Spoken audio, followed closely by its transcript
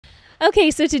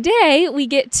Okay, so today we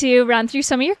get to run through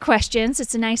some of your questions.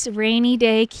 It's a nice rainy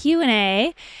day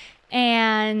Q&A.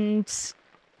 And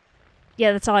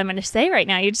yeah, that's all I'm going to say right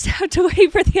now. You just have to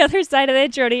wait for the other side of the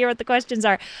intro to hear what the questions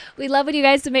are. We love when you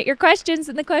guys submit your questions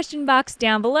in the question box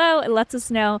down below. It lets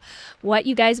us know what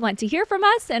you guys want to hear from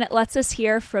us, and it lets us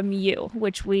hear from you,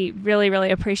 which we really, really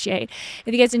appreciate.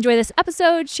 If you guys enjoy this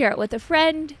episode, share it with a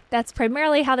friend. That's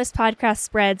primarily how this podcast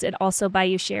spreads, and also by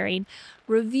you sharing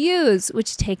reviews,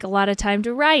 which take a lot of time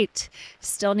to write.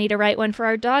 Still need to write one for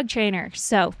our dog trainer.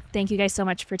 So thank you guys so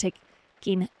much for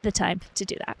taking the time to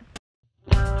do that.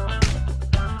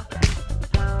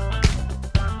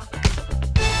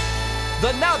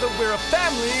 The Now That We're a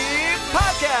Family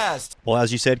podcast. Well,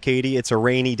 as you said, Katie, it's a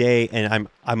rainy day, and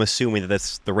I'm assuming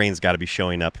that the rain's got to be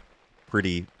showing up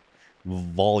pretty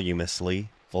voluminously.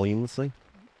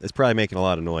 It's probably making a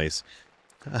lot of noise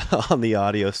on the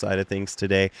audio side of things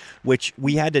today, which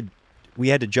we had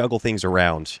to juggle things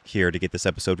around here to get this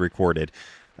episode recorded.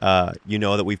 You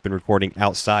know that we've been recording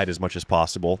outside as much as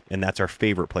possible, and that's our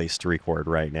favorite place to record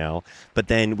right now. But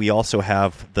then we also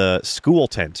have the school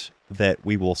tent that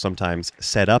we will sometimes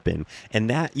set up in. And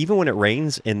that, even when it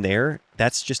rains in there,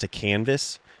 that's just a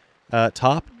canvas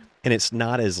top, and it's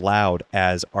not as loud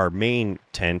as our main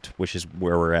tent, which is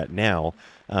where we're at now,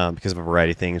 because of a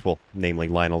variety of things, well, namely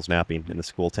Lionel's napping in the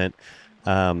school tent.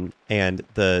 And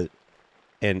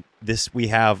this, we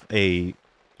have a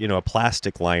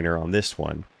plastic liner on this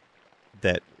one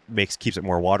that keeps it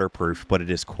more waterproof, but it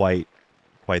is quite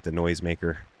the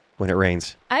noisemaker when it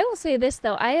rains. I will say this,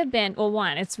 though. I have been, well,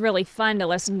 one, it's really fun to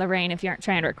listen to the rain if you aren't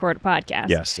trying to record a podcast.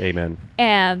 Yes, amen.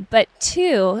 But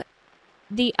two,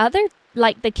 the other,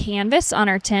 like the canvas on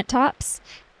our tent tops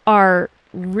are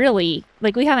really,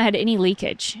 like, we haven't had any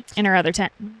leakage in our other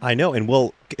tent. I know, and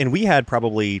we had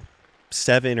probably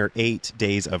 7 or 8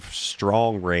 days of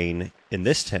strong rain in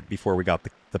this tent before we got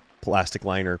the plastic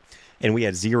liner, and we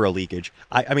had zero leakage.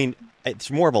 I mean,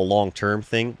 it's more of a long-term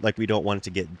thing. Like, we don't want it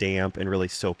to get damp and really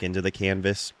soak into the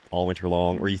canvas all winter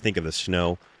long, or you think of the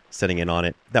snow setting in on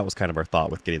it. That was kind of our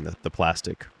thought with getting the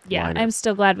plastic liner. I'm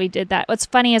still glad we did that. What's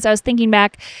funny is I was thinking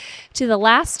back to the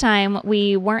last time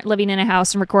we weren't living in a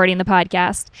house and recording the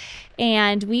podcast,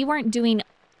 and we weren't doing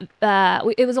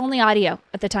it was only audio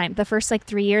at the time. The first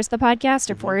 3 years of the podcast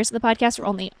or 4 years of the podcast were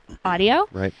only audio.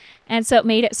 Right. And so it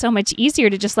made it so much easier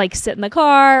to just sit in the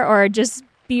car or just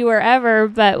be wherever.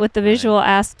 But with the visual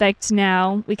aspect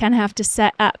now, we kind of have to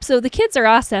set up. So the kids are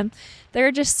awesome.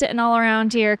 They're just sitting all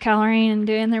around here coloring and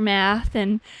doing their math.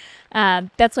 And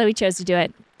that's why we chose to do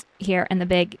it here in the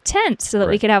big tent, so that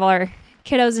we could have all our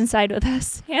kiddos inside with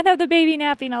us and have the baby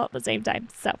napping all at the same time.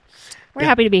 So we're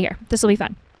happy to be here. This will be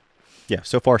fun. Yeah,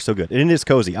 so far so good. And it is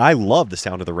cozy. I love the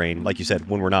sound of the rain, like you said,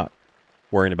 when we're not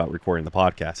worrying about recording the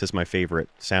podcast. It's my favorite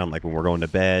sound, like when we're going to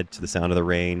bed to the sound of the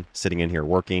rain, sitting in here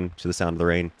working to the sound of the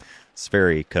rain. It's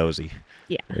very cozy.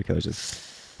 Yeah. Very cozy.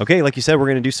 Okay, like you said, we're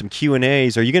going to do some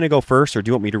Q&As. Are you going to go first, or do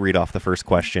you want me to read off the first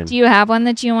question? Do you have one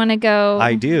that you want to go?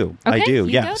 I do. Okay, I do. you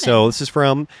Yeah. go then. So this is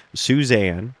from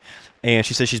Suzanne, and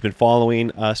she says she's been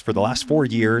following us for the last 4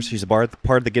 years. She's a part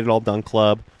of the Get It All Done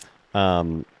Club.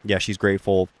 Yeah, she's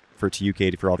grateful to you,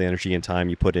 Katie, for all the energy and time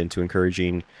you put into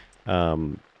encouraging,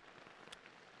 or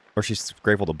she's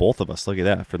grateful to both of us. Look at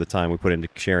that, for the time we put into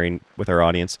sharing with our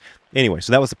audience. Anyway,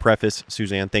 so that was the preface.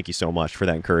 Suzanne, thank you so much for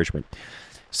that encouragement.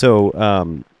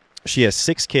 So she has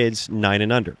 6 kids, 9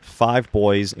 and under, 5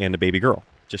 boys and a baby girl,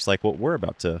 just like what we're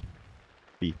about to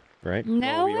be, right?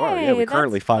 No we are. way. Yeah, we're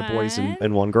currently 5 boys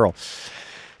and 1 girl.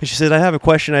 And she said, I have a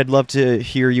question I'd love to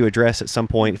hear you address at some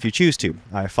point if you choose to.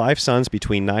 I have 5 sons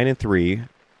between 9 and 3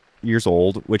 years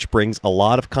old, which brings a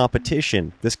lot of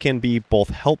competition. This can be both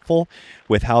helpful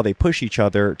with how they push each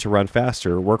other to run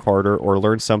faster, work harder, or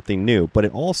learn something new, but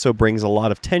it also brings a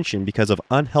lot of tension because of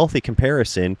unhealthy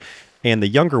comparison and the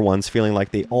younger ones feeling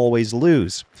like they always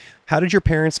lose. How did your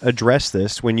parents address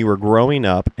this when you were growing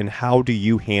up, and how do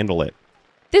you handle it?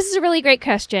 This is a really great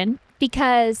question,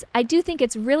 because I do think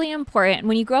it's really important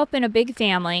when you grow up in a big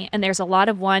family and there's a lot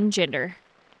of one gender,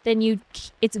 then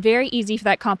it's very easy for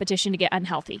that competition to get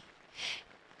unhealthy.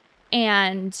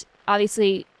 And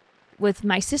obviously, with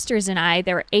my sisters and I,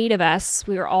 there were 8 of us.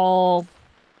 We were all,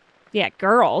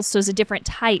 girls. So it's a different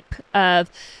type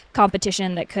of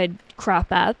competition that could crop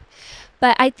up.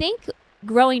 But I think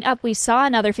growing up, we saw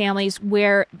in other families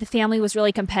where the family was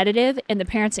really competitive and the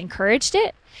parents encouraged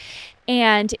it.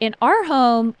 And in our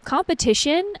home,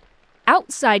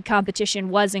 outside competition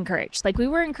was encouraged. We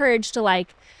were encouraged to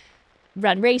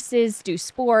run races, do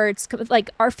sports.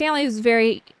 Our family was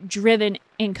very driven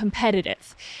and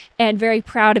competitive and very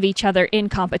proud of each other in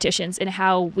competitions and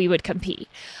how we would compete.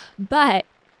 But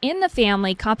in the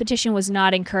family, competition was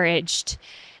not encouraged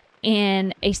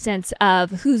in a sense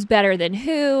of who's better than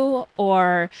who,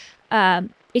 or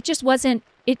it just wasn't,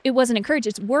 it wasn't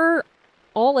encouraged. We're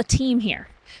all a team here.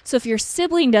 So if your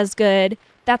sibling does good,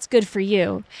 that's good for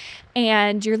you.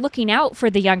 And you're looking out for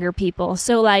the younger people.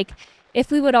 So like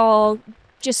if we would all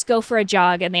just go for a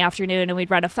jog in the afternoon and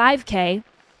we'd run a 5K,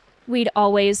 we'd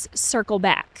always circle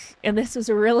back. And this was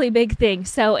a really big thing.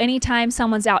 So anytime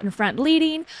someone's out in front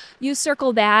leading, you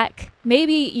circle back.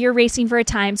 Maybe you're racing for a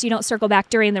time, so you don't circle back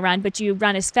during the run, but you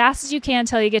run as fast as you can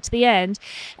until you get to the end.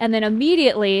 And then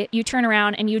immediately you turn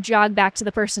around and you jog back to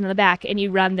the person in the back and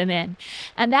you run them in.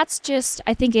 And that's just,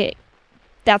 I think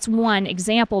that's one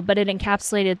example, but it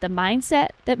encapsulated the mindset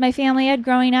that my family had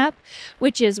growing up,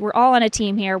 which is we're all on a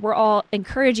team here. We're all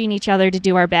encouraging each other to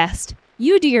do our best.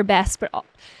 You do your best, but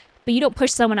you don't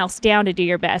push someone else down to do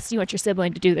your best. You want your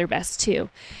sibling to do their best too.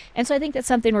 And so I think that's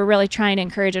something we're really trying to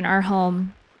encourage in our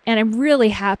home. And I'm really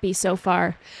happy so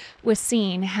far with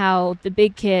seeing how the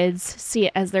big kids see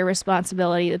it as their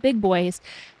responsibility, the big boys,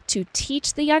 to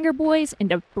teach the younger boys and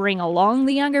to bring along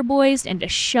the younger boys and to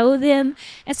show them,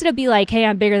 instead of be like, hey,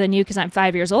 I'm bigger than you because I'm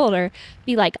 5 years older,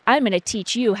 be like, I'm going to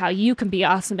teach you how you can be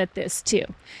awesome at this too.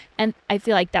 And I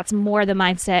feel like that's more the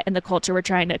mindset and the culture we're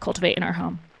trying to cultivate in our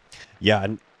home. Yeah,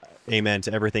 and amen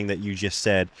to everything that you just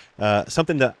said.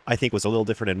 Something that I think was a little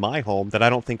different in my home that I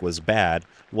don't think was bad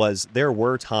was there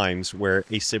were times where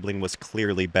a sibling was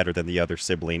clearly better than the other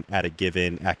sibling at a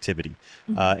given activity.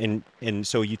 And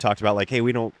so you talked about like, hey,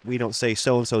 we don't say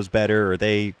so-and-so's better, or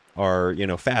they are,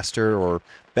 faster or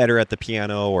better at the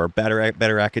piano or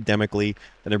better academically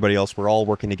than everybody else. We're all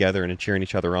working together and cheering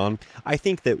each other on. I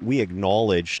think that we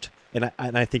acknowledged, and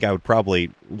I think I would probably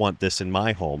want this in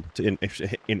my home,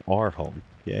 in our home,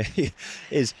 yeah,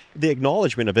 is the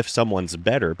acknowledgement of if someone's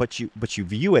better, but you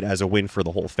view it as a win for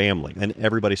the whole family and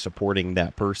everybody supporting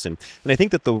that person. And I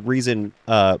think that the reason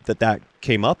that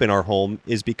came up in our home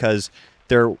is because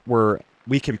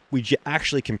we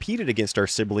actually competed against our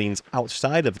siblings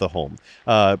outside of the home,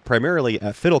 primarily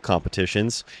at fiddle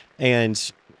competitions.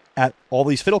 And at all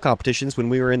these fiddle competitions, when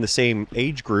we were in the same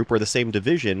age group or the same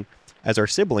division as our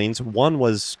siblings, one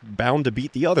was bound to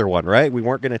beat the other one, right? We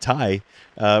weren't going to tie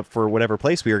for whatever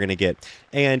place we were going to get.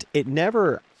 And it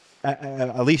never,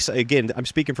 at least, again, I'm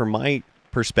speaking from my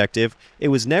perspective, it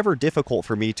was never difficult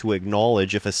for me to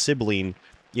acknowledge if a sibling,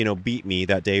 beat me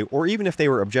that day, or even if they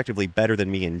were objectively better than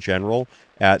me in general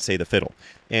at, say, the fiddle.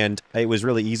 And it was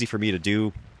really easy for me to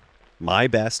do my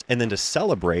best and then to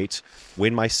celebrate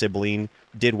when my sibling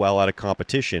did well at a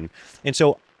competition. And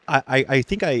so I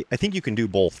think you can do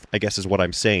both, I guess is what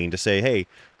I'm saying, to say, hey,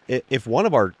 if one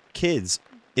of our kids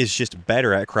is just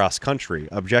better at cross country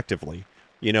objectively,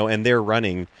 and they're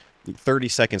running 30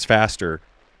 seconds faster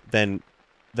than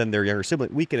their younger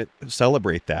sibling, we can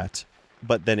celebrate that.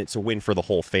 But then it's a win for the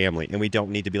whole family. And we don't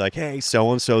need to be like, hey,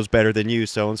 so-and-so's better than you,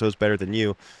 so-and-so's better than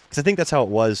you. Because I think that's how it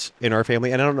was in our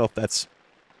family. And I don't know if that's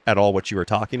at all what you were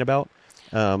talking about.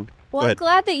 Well, I'm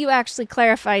glad that you actually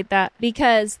clarified that,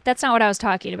 because that's not what I was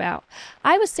talking about.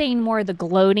 I was saying more the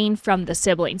gloating from the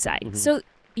sibling side. Mm-hmm. So,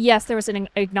 yes, there was an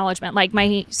acknowledgement. Like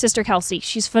my sister Kelsey,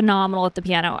 she's phenomenal at the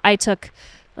piano. I took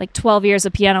like 12 years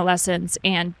of piano lessons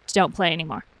and don't play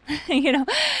anymore.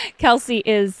 Kelsey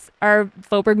is our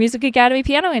Faubourg Music Academy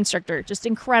piano instructor, just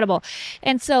incredible.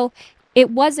 And so it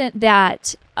wasn't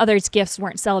that others' gifts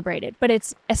weren't celebrated, but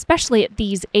it's especially at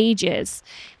these ages,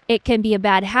 it can be a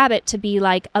bad habit to be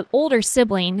like an older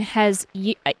sibling has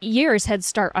years head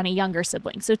start on a younger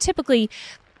sibling. So typically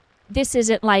this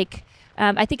isn't like,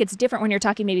 I think it's different when you're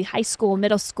talking maybe high school,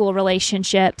 middle school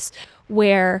relationships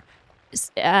where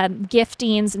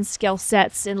giftings and skill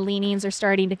sets and leanings are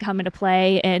starting to come into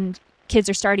play and kids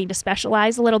are starting to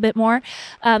specialize a little bit more.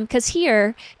 Because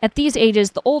here at these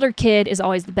ages, the older kid is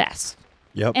always the best.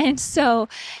 Yep. And so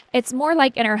it's more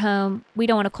like in our home, we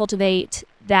don't want to cultivate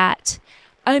that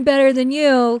I'm better than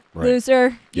you, right.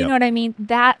 Loser. You know what I mean?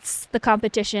 That's the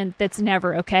competition that's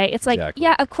never okay. It's like, exactly.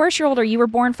 Yeah, of course you're older. You were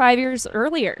born 5 years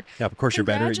earlier. Yeah, of course you're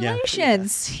better.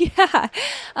 Congratulations. Yeah.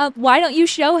 Why don't you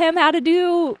show him how to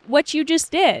do what you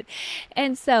just did?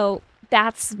 And so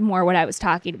that's more what I was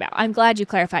talking about. I'm glad you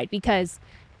clarified, because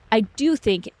I do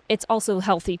think it's also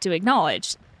healthy to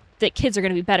acknowledge that kids are going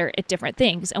to be better at different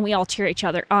things, and we all cheer each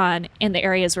other on in the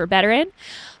areas we're better in.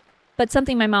 But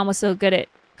something my mom was so good at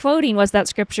quoting was that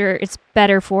scripture, it's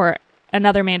better for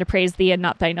another man to praise thee and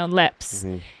not thine own lips.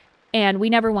 Mm-hmm. And we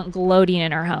never want gloating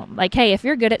in our home. Like, hey, if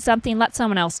you're good at something, let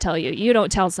someone else tell you. You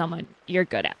don't tell someone you're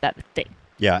good at that thing.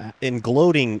 Yeah, and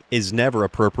gloating is never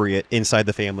appropriate inside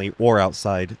the family or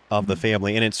outside of the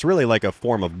family. And it's really like a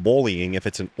form of bullying if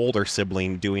it's an older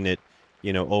sibling doing it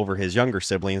over his younger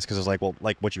siblings, because it's like, well,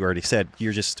 like what you already said,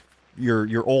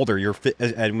 you're older,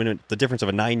 and when the difference of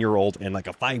a 9-year-old and like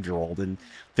a 5-year-old in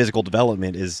physical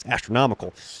development is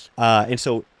astronomical. And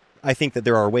so I think that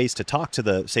there are ways to talk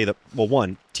to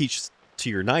one, teach to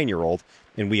your 9-year-old,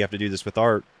 and we have to do this with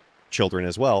our children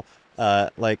as well.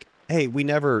 Like, hey, we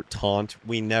never taunt,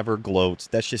 we never gloat.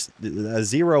 That's just a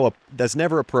zero. That's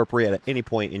never appropriate at any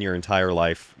point in your entire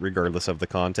life, regardless of the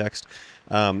context.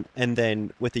 And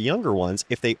then with the younger ones,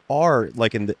 if they are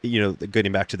like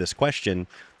getting back to this question,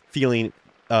 feeling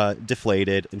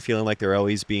deflated and feeling like they're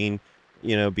always being,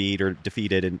 beat or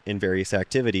defeated in various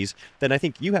activities, then I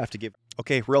think you have to give.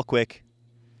 Okay, real quick,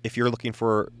 if you're looking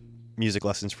for music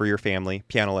lessons for your family,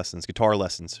 piano lessons, guitar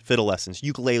lessons, fiddle lessons,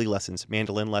 ukulele lessons,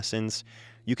 mandolin lessons,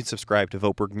 you can subscribe to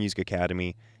Voteberg Music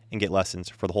Academy and get lessons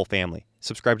for the whole family.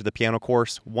 Subscribe to the piano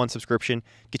course, one subscription,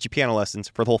 get you piano lessons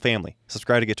for the whole family.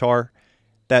 Subscribe to guitar,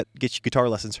 that gets you guitar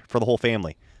lessons for the whole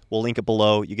family. We'll link it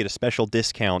below. You get a special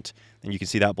discount, and you can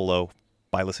see that below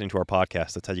by listening to our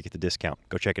podcast. That's how you get the discount.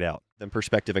 Go check it out. Then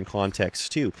perspective and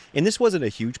context too. And this wasn't a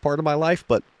huge part of my life,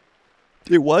 but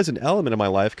it was an element of my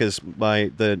life because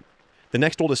the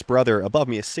next oldest brother above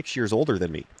me is 6 years older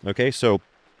than me. Okay, so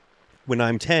when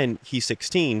I'm 10, he's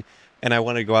 16, and I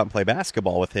wanted to go out and play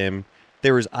basketball with him.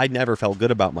 I never felt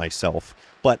good about myself,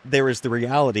 but there was the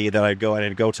reality that I'd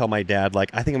go tell my dad,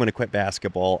 like, I think I'm going to quit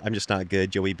basketball. I'm just not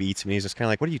good. Joey beats me. He's just kind of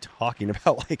like, what are you talking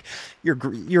about? Like,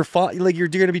 you're fine. Like, you're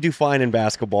going to do fine in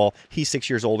basketball. He's 6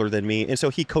 years older than me. And so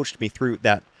he coached me through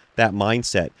that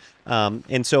mindset.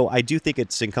 And so I do think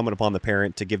it's incumbent upon the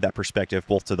parent to give that perspective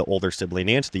both to the older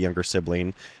sibling and to the younger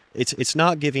sibling. It's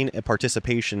not giving a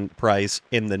participation prize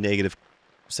in the negative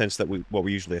sense that what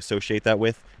we usually associate that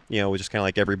with, just kind of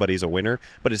like everybody's a winner,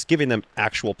 but it's giving them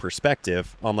actual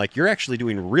perspective on like, you're actually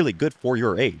doing really good for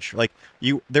your age. Like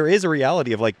there is a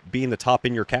reality of like being the top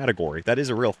in your category. That is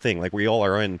a real thing. Like we all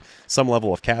are in some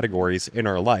level of categories in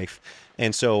our life.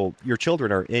 And so your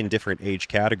children are in different age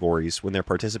categories when they're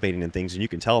participating in things, and you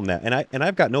can tell them that. And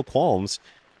I've got no qualms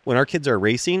when our kids are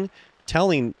racing,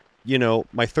 telling,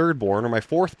 my third born or my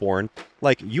fourth born,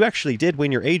 like, you actually did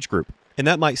win your age group. And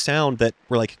that might sound that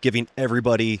we're like giving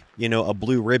everybody, a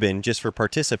blue ribbon just for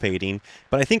participating,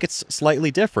 but I think it's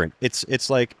slightly different. It's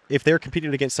like if they're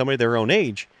competing against somebody their own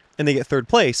age and they get third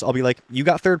place, I'll be like, you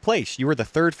got third place. You were the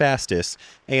third fastest.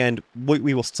 And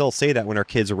we will still say that when our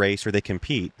kids race or they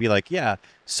compete. Be like, yeah,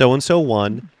 so-and-so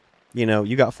won,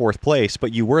 you got fourth place,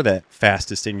 but you were the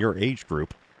fastest in your age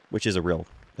group, which is a real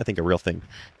thing.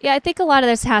 Yeah, I think a lot of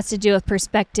this has to do with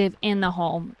perspective in the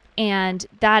home. And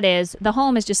that is, the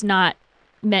home is just not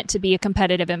meant to be a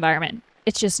competitive environment.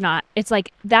 It's just not. It's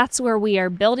like, that's where we are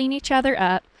building each other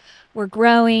up. We're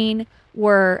growing.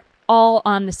 We're all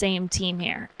on the same team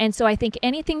here. And so I think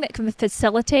anything that can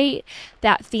facilitate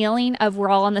that feeling of we're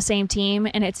all on the same team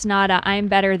and it's not a I'm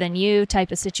better than you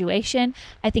type of situation,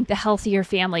 I think the healthier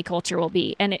family culture will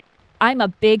be. And I'm a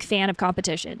big fan of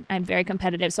competition. I'm very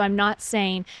competitive. So I'm not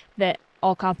saying that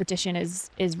all competition is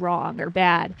wrong or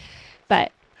bad,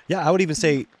 but yeah, I would even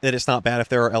say that it's not bad if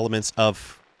there are elements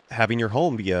of having your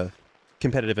home be a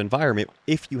competitive environment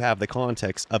if you have the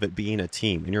context of it being a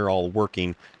team and you're all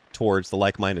working towards the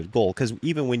like-minded goal. Because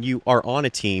even when you are on a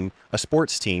team, a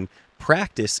sports team,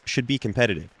 practice should be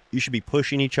competitive. You should be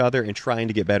pushing each other and trying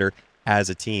to get better as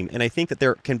a team. And I think that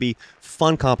there can be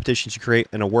fun competitions you create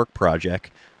in a work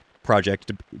project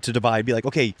to divide, be like,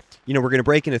 okay, we're going to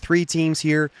break into 3 teams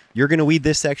here. You're going to weed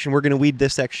this section. We're going to weed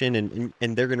this section,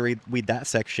 and they're going to weed that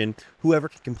section. Whoever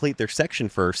can complete their section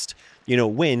first,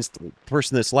 wins. The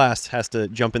person that's last has to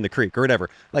jump in the creek or whatever.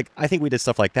 Like, I think we did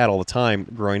stuff like that all the time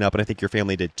growing up, and I think your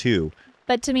family did too.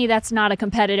 But to me, that's not a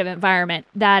competitive environment.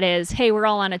 That is, hey, we're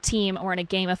all on a team. We're going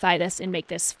to gamify this and make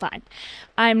this fun.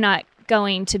 I'm not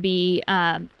going to be,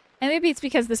 and maybe it's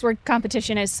because this word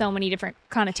competition has so many different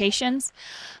connotations,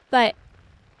 but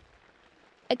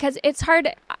because it's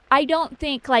hard. I don't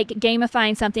think like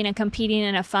gamifying something and competing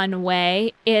in a fun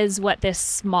way is what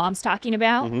this mom's talking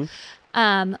about,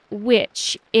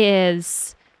 which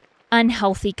is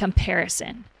unhealthy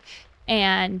comparison.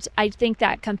 And I think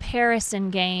that comparison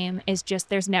game is just,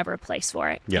 there's never a place for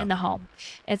it in the home.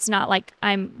 It's not like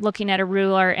I'm looking at a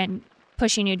ruler and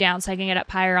pushing you down so I can get up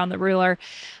higher on the ruler.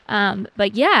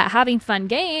 But yeah, having fun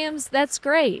games, that's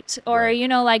great. Or,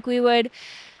 like we would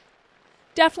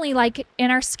definitely, like in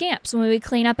our scamps, when we would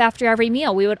clean up after every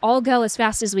meal, we would all go as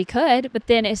fast as we could. But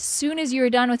then as soon as you were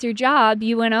done with your job,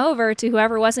 you went over to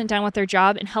whoever wasn't done with their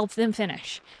job and helped them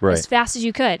finish as fast as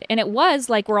you could. And it was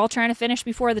like, we're all trying to finish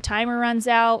before the timer runs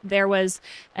out. There was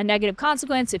a negative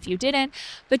consequence if you didn't,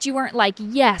 but you weren't like,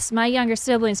 yes, my younger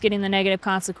sibling's getting the negative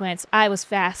consequence. I was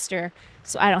faster.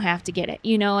 so I don't have to get it,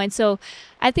 And so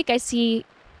I think I see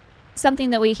something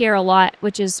that we hear a lot,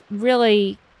 which is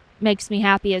really makes me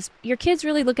happy, is your kids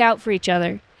really look out for each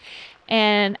other.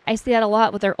 And I see that a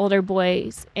lot with our older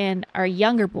boys and our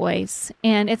younger boys.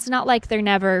 And it's not like they're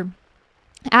never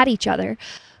at each other,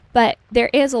 but there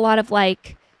is a lot of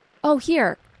like, oh,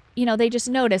 here, they just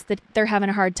notice that they're having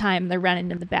a hard time. They're running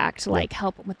in the back to like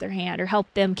help them with their hand or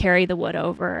help them carry the wood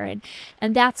over.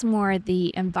 And that's more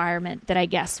the environment that I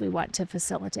guess we want to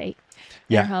facilitate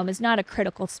in our home, is not a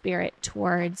critical spirit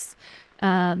towards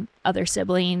other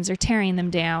siblings or tearing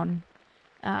them down.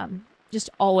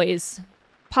 Just always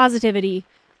positivity,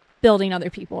 building other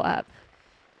people up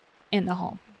in the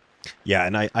home. Yeah,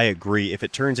 and I agree. If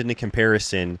it turns into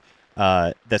comparison,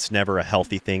 that's never a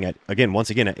healthy thing once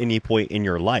again, at any point in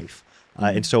your life.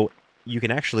 And so you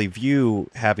can actually view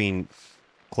having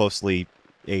closely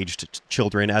aged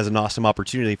children as an awesome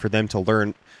opportunity for them to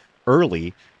learn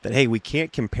early that, hey, we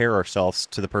can't compare ourselves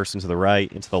to the person to the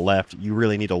right and to the left. You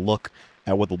really need to look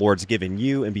at what the Lord's given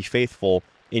you and be faithful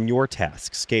in your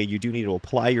tasks. Okay, you do need to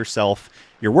apply yourself.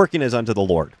 You're working as unto the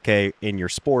Lord, okay, in your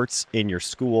sports, in your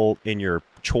school, in your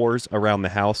chores around the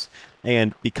house.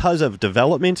 And because of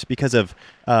development, because of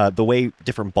the way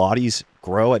different bodies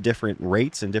grow at different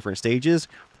rates and different stages,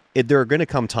 there are going to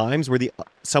come times where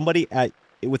somebody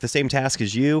with the same task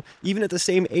as you, even at the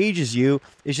same age as you,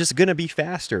 is just going to be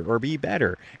faster or be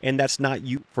better. And that's not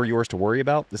yours to worry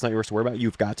about. That's not yours to worry about.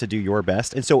 You've got to do your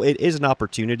best. And so it is an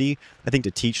opportunity, I think,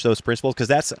 to teach those principles, because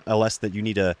that's a lesson that you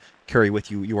need to carry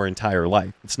with you your entire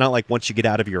life. It's not like once you get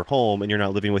out of your home and you're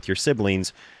not living with your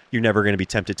siblings, you're never going to be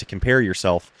tempted to compare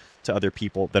yourself to other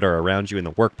people that are around you in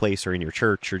the workplace or in your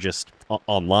church or just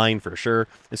online, for sure.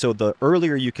 And so the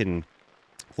earlier you can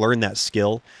learn that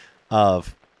skill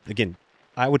of, again,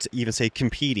 I would even say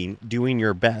competing, doing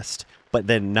your best, but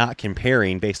then not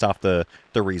comparing based off the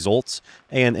results.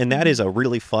 And that is a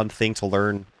really fun thing to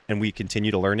learn, and we continue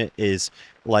to learn it, is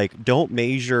like, don't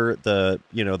measure the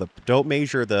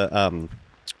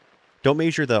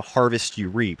harvest you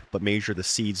reap, but measure the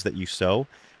seeds that you sow.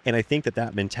 And I think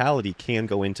that mentality can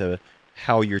go into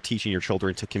how you're teaching your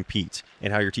children to compete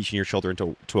and how you're teaching your children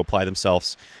to apply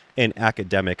themselves in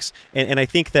academics. And I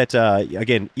think that,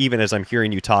 again, even as I'm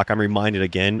hearing you talk, I'm reminded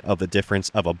again of the difference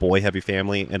of a boy-heavy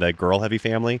family and a girl-heavy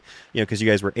family, because you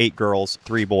guys were 8 girls,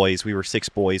 3 boys. We were 6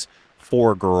 boys,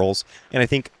 4 girls. And I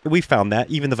think we found that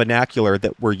even the vernacular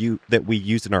that we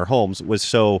used in our homes was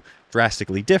so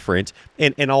drastically different.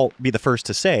 And I'll be the first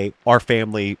to say our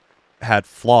family had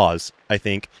flaws, I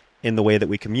think, in the way that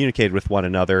we communicated with one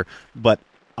another, but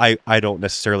I don't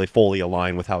necessarily fully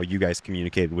align with how you guys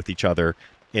communicated with each other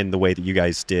in the way that you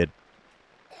guys did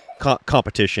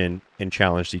competition and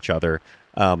challenged each other.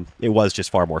 It was just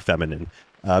far more feminine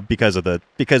because of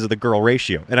the girl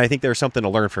ratio, and I think there's something to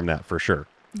learn from that for sure.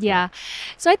 Yeah.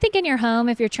 So I think in your home,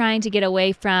 if you're trying to get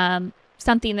away from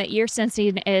something that you're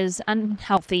sensing is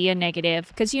unhealthy and negative,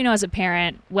 because as a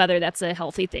parent, whether that's a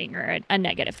healthy thing or a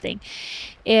negative thing,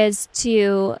 is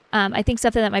to, I think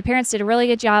something that my parents did a really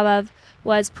good job of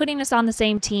was putting us on the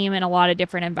same team in a lot of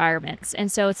different environments.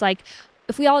 And so it's like,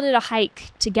 if we all did a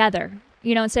hike together,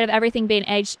 instead of everything being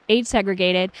age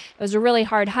segregated, it was a really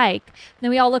hard hike.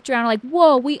 Then we all looked around like,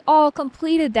 whoa, we all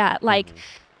completed that. Like,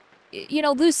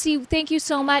 Lucy, thank you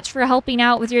so much for helping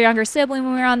out with your younger sibling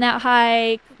when we were on that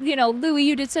hike. Louie,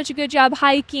 you did such a good job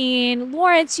hiking.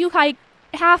 Lawrence, you hiked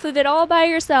half of it all by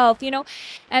yourself,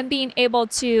 and being able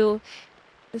to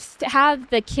have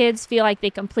the kids feel like they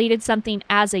completed something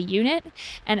as a unit.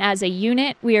 And as a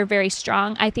unit, we are very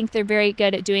strong. I think they're very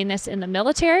good at doing this in the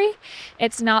military.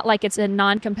 It's not like it's a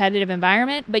non-competitive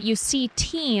environment, but you see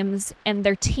teams, and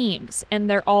they're teams, and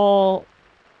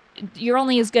you're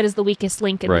only as good as the weakest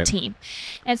link in the team.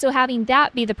 And so having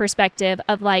that be the perspective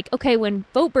of like, okay, when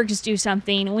Votebergs do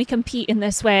something and we compete in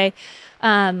this way,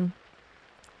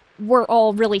 we're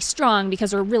all really strong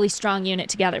because we're a really strong unit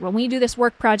together. When we do this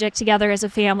work project together as a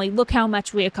family, look how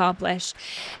much we accomplish.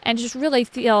 And just really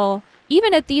feel,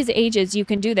 even at these ages, you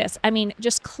can do this. I mean,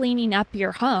 just cleaning up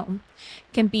your home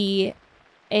can be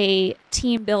a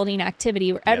team building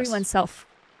activity where everyone's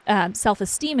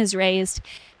self-esteem is raised,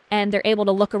 and they're able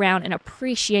to look around and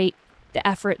appreciate the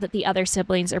effort that the other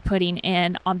siblings are putting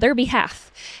in on their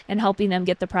behalf and helping them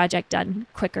get the project done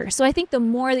quicker. So I think the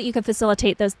more that you can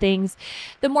facilitate those things,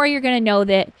 the more you're going to know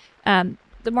that,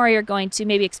 the more you're going to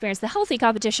maybe experience the healthy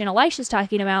competition Elisha's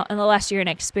talking about, and the less you're going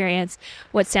to experience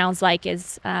what sounds like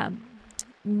is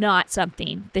not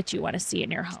something that you want to see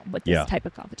in your home with this type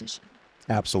of competition.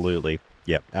 Absolutely.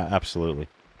 Yep, absolutely.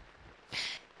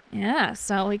 Yeah,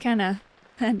 so we kind of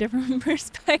different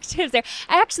perspectives there.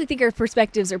 I actually think our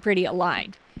perspectives are pretty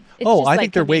aligned. It's Oh, just I like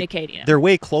think communicating it. they're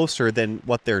way closer than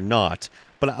what they're not.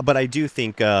 But I do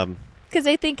think Because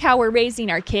I think how we're raising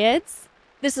our kids,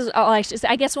 this is all I should say.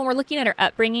 I guess when we're looking at our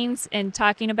upbringings and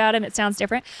talking about them, it sounds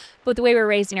different. But the way we're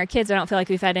raising our kids, I don't feel like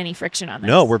we've had any friction on this.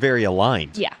 no, we're very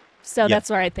aligned. Yeah. So Yeah. that's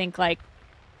where I think like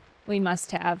we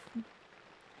must have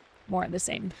more of the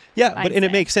same. Yeah, and it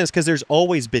mindset. makes sense because there's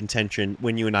always been tension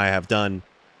when you and I have done,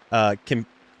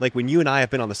 like when you and I have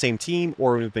been on the same team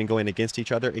or when we've been going against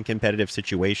each other in competitive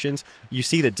situations. You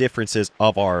see the differences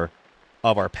of our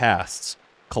pasts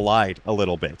collide a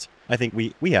little bit. I think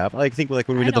we have. I think like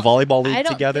when we did the volleyball league I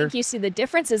don't together, think you see the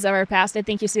differences of our past. I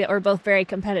think you see that we're both very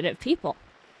competitive people.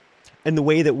 and the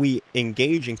way that we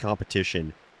engage in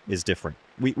competition is different.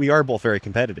 We are both very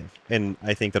competitive, and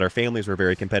I think that our families were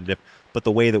very competitive, but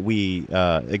the way that we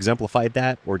exemplified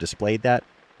that or displayed that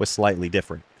was slightly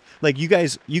different. Like you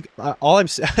guys, all I'm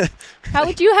How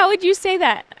would you say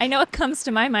that? I know it comes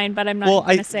to my mind, but I'm not well,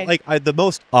 going to say. the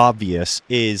most obvious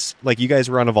is like you guys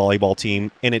were on a volleyball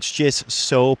team, and it's just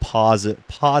so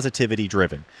positivity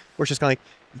driven. We're just kind of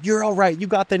like, you're all right, you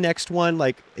got the next one.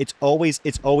 Like it's always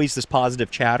this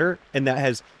positive chatter, and that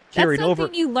has carried That's something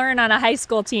over. you learn on a high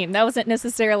school team. That wasn't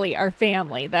necessarily our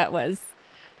family. That was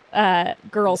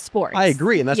girls' sports. I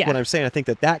agree, and that's Yeah. what I'm saying. I think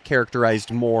that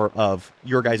characterized more of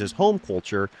your guys' home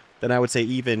culture than I would say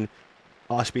even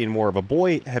us being more of a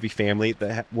boy-heavy family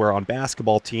that were on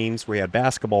basketball teams. We had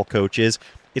basketball coaches.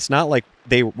 It's not like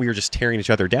we were just tearing each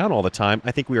other down all the time.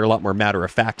 I think we were a lot more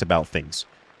matter-of-fact about things.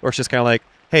 Or it's just kind of like,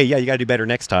 hey, yeah, you got to do better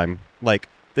next time. Like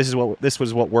this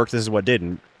was what worked. This is what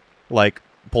didn't. Like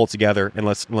pull it together and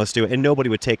let's do it. And nobody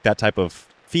would take that type of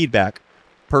feedback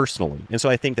personally. And so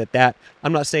I think that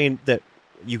I'm not saying that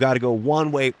you got to go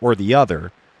one way or the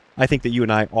other. I think that you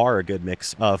and I are a good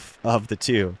mix of the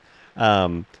two.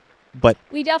 But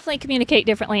We definitely communicate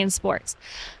differently in sports.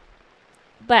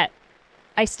 But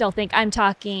I still think I'm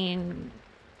talking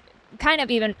kind of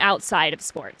even outside of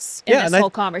sports in Yeah, this and whole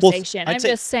conversation. I'd I'm say-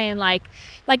 just saying like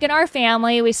in our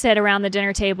family, we sit around the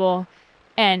dinner table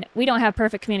and we don't have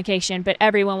perfect communication, but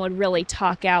everyone would really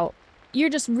talk out. You're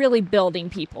just really building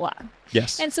people up.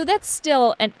 yes, And so that's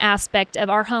still an aspect of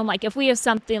our home. Like if we have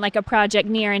something like a project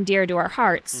near and dear to our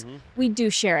hearts, we do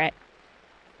share it.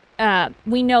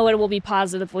 We know it will be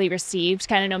positively received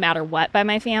kind of no matter what by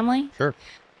my family. sure.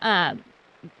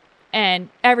 And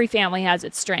every family has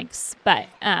its strengths. But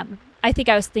I think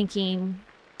I was thinking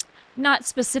not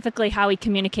specifically how we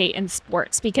communicate in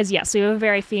sports because, yes, we have a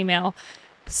very female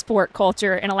sport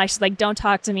culture. And Elisha's like, don't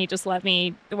talk to me. Just let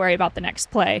me worry about the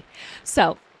next play.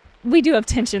 So we do have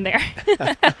tension there.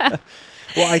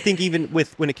 Well, I think even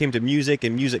when it came to music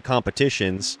and music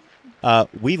competitions,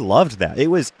 we loved that. It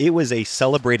was a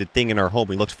celebrated thing in our home.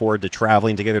 We looked forward to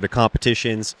traveling together to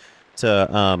competitions,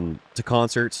 to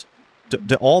concerts,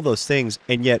 to all those things,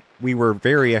 and yet we were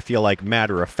very, I feel like,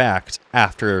 matter of fact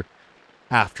after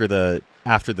the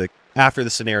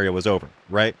scenario was over,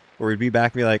 right? Where we'd be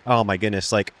back and be like, oh my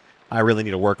goodness, like I really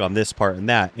need to work on this part and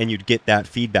that, and you'd get that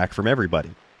feedback from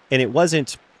everybody, and it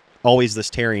wasn't always this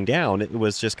tearing down. It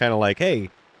was just kind of like, hey,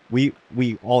 we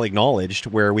all acknowledged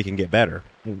where we can get better.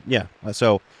 And yeah.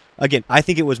 So again, I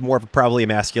think it was more of probably a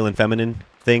masculine feminine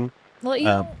thing.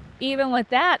 Well, even with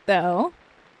that, though,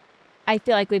 I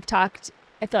feel like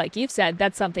you've said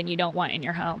that's something you don't want in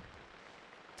your home.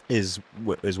 Is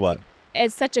what?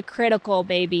 It's such a critical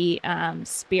baby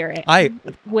spirit. I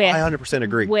with 100%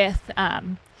 agree. With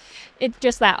it's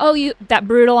just that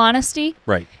brutal honesty,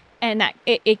 Right. and that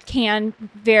it can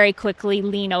very quickly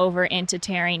lean over into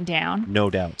tearing down. No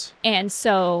doubts. And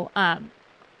so,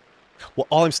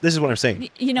 Well, this is what I'm saying.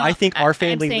 I think our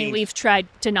family I'm saying leans- we've tried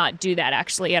to not do that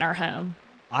actually in our home.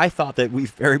 I thought that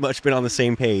we've very much been on the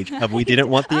same page of we didn't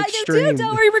want the extreme. I do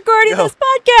too. We're recording No. this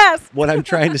podcast. What I'm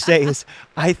trying to say is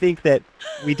I think that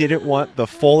we didn't want the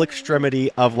full extremity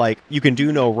of like, you can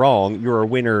do no wrong. You're a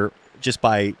winner just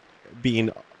by being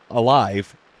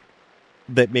alive.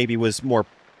 That maybe was more,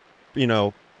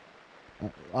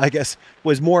 I guess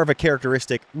was more of a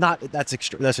characteristic. That's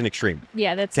an extreme.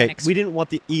 Yeah, that's an Okay, extreme. we didn't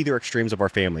want the either extremes of our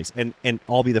families. And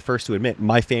I'll be the first to admit,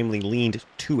 my family leaned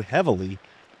too heavily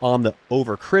on the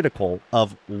overcritical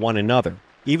of one another.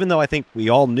 Even though I think we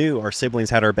all knew our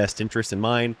siblings had our best interest in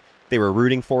mind, they were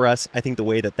rooting for us. I think the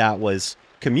way that was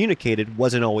communicated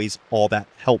wasn't always all that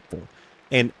helpful.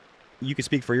 And you can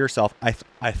speak for yourself. I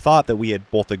thought that we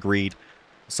had both agreed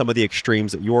some of the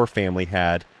extremes that your family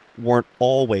had weren't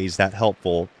always that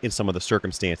helpful in some of the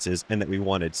circumstances, and that we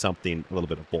wanted something a little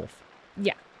bit of both.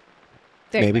 Yeah.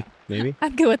 There you go. Maybe.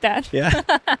 I'm good with that. Yeah.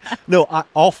 No,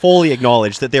 I'll fully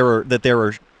acknowledge that there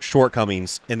were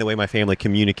shortcomings in the way my family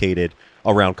communicated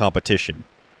around competition,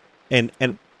 and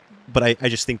but I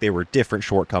just think they were different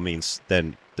shortcomings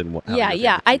than what. how Yeah, your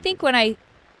yeah. family I treated think you. when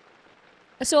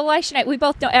so Elisha and I, we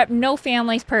both know no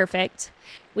family's perfect.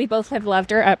 We both have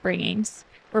loved our upbringings.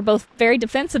 We're both very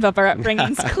defensive of our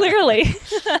upbringings, clearly,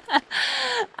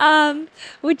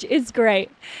 which is great.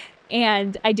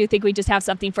 And I do think we just have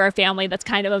something for our family that's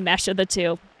kind of a mesh of the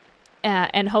two.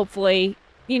 And hopefully,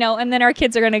 and then our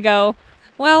kids are going to go,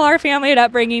 well, our family had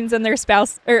upbringings and their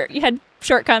spouse, or you had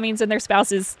shortcomings and their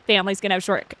spouse's family's going to have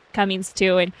shortcomings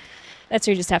too. And that's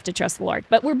where you just have to trust the Lord.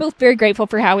 But we're both very grateful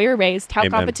for how we were raised, how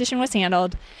Amen. competition was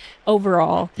handled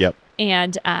overall. Yep.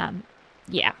 And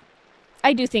yeah,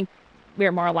 I do think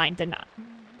we're more aligned than not.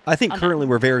 I think currently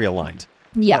we're very aligned.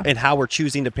 Yeah. And how we're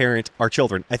choosing to parent our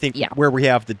children. I think Yeah. where we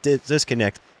have the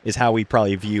disconnect is how we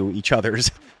probably view each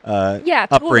other's Yeah,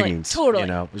 totally, upbringings. totally.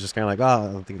 It's just kind of like, oh,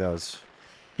 I don't think that was.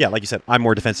 Yeah, like you said, I'm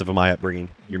more defensive of my upbringing.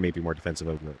 You're maybe more defensive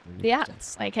of it. Yeah,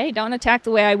 it's like, hey, don't attack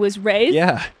the way I was raised.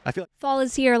 Yeah, I feel. Fall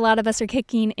is here. A lot of us are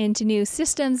kicking into new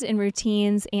systems and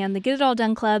routines, and the Get It All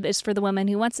Done Club is for the woman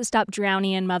who wants to stop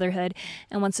drowning in motherhood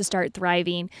and wants to start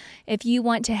thriving. If you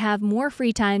want to have more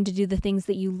free time to do the things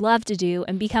that you love to do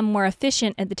and become more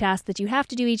efficient at the tasks that you have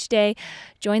to do each day,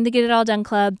 join the Get It All Done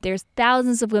Club. There's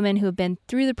thousands of women who have been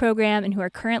through the program and who are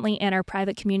currently in our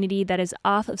private community that is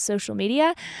off of social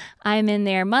media. I'm in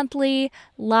there monthly,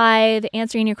 live,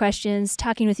 answering your questions,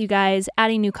 talking with you guys,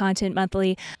 adding new content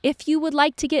monthly. If you would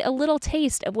like to get a little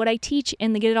taste of what I teach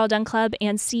in the Get It All Done Club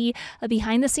and see a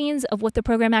behind the scenes of what the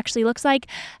program actually looks like,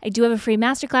 I do have a free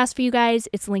masterclass for you guys.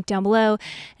 It's linked down below,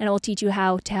 and it will teach you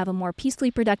how to have a more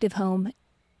peacefully productive home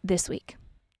this week.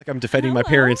 Like I'm defending Hello.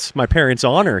 my parents'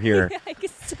 honor here. Yeah,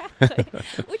 exactly.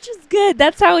 Which is good.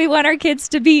 That's how we want our kids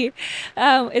to be,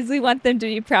 is we want them to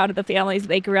be proud of the families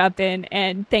they grew up in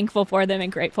and thankful for them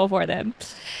and grateful for them.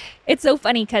 It's so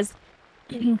funny because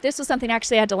this was something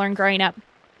actually I had to learn growing up.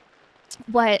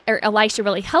 Elisha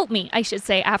really helped me, I should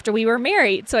say, after we were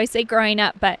married. So I say growing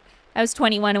up, but I was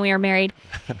 21 and we were married.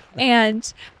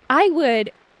 And I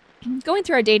would, going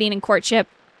through our dating and courtship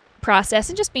process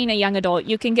and just being a young adult,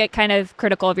 you can get kind of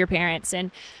critical of your parents.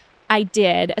 And I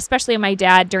did, especially of my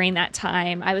dad during that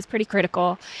time. I was pretty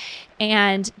critical.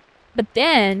 But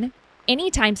then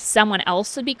anytime someone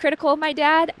else would be critical of my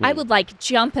dad, I would like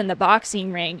jump in the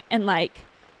boxing ring and like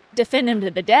defend him to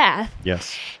the death.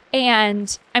 Yes.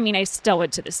 And I mean, I still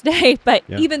would to this day, but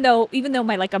Yeah. even though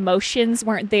my like emotions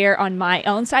weren't there on my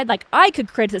own side, like I could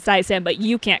criticize him, but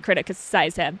you can't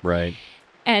criticize him. Right.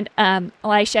 And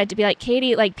Elisha had to be like,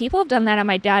 Katie, like people have done that on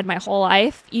my dad my whole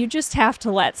life. You just have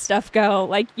to let stuff go.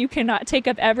 Like you cannot take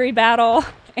up every battle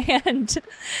and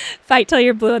fight till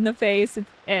you're blue in the face.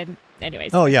 And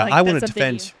anyways. Oh yeah, like, I that's want to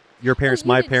something defend your parents,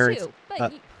 Well, you my did parents. too,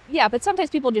 but yeah, but sometimes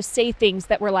people just say things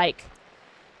that were like,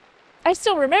 I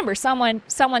still remember someone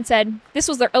said this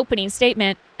was their opening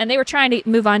statement and they were trying to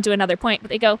move on to another point, but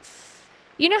they go,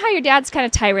 you know how your dad's kind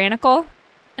of tyrannical?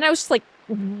 And I was just like,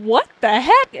 what the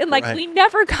heck? And like, Right. we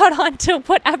never got on to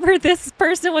whatever this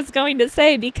person was going to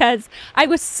say because I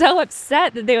was so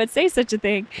upset that they would say such a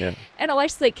thing. Yeah. And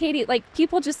Elisha's like, Katie, like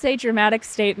people just say dramatic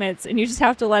statements and you just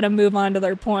have to let them move on to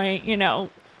their point,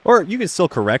 Or you can still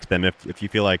correct them if you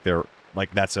feel like they're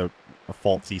like that's a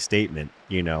faulty statement.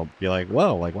 Be like,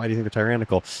 whoa, like why do you think they're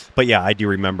tyrannical? But yeah, I do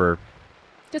remember.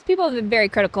 Just people have been very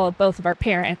critical of both of our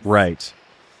parents. Right.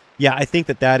 Yeah, I think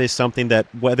that is something that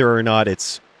whether or not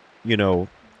it's,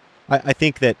 I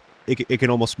think that it can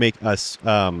almost make us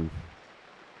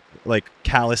like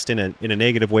calloused in a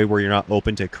negative way where you're not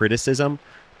open to criticism.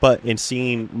 But in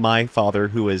seeing my father,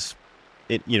 who is,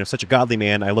 such a godly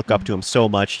man, I look up to him so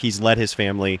much. He's led his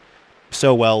family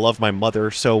so well, loved my mother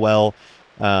so well,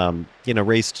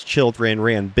 raised children,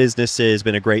 ran businesses,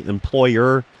 been a great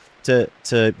employer, been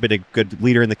a good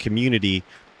leader in the community.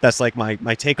 That's like my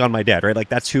take on my dad, right? Like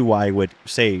that's who I would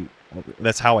say.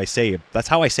 That's how I say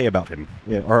about him,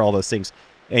 or all those things.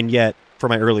 And yet, for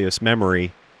my earliest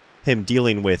memory, him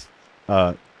dealing with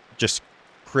just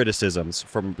criticisms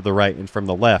from the right and from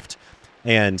the left,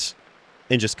 and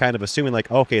just kind of assuming like,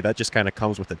 okay, that just kind of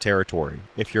comes with the territory.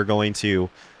 If you're going to,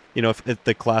 if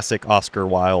the classic Oscar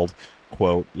Wilde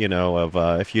quote,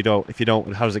 if you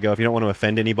don't, how does it go? If you don't want to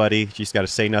offend anybody, you just got to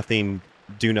say nothing,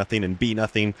 do nothing, and be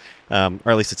nothing. Or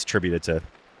at least it's attributed to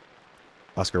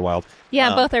Oscar Wilde.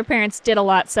 Yeah, both our parents did a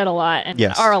lot, said a lot, and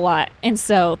Yes. are a lot. And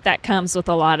so that comes with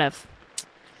a lot of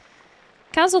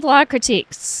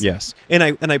critiques. Yes. And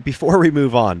I before we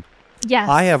move on, Yes.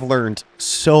 I have learned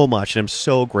so much, and I'm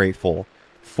so grateful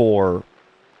for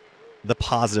the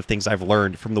positive things I've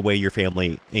learned from the way your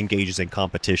family engages in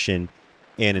competition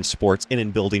and in sports and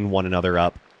in building one another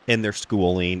up. in their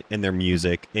schooling, in their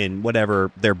music, in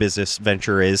whatever their business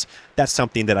venture is. That's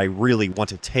something that I really want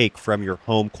to take from your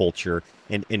home culture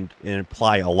and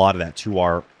apply a lot of that to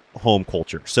our home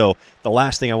culture. So the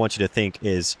last thing I want you to think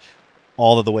is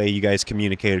all of the way you guys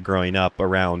communicated growing up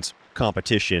around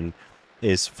competition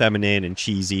is feminine and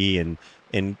cheesy and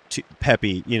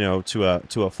peppy, to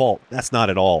a fault. That's not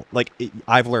at all. Like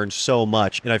I've learned so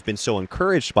much, and I've been so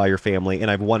encouraged by your family, and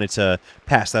I've wanted to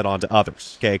pass that on to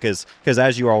others. Okay, because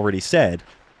as you already said,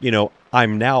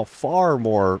 I'm now far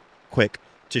more quick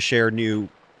to share new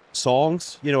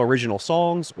songs, original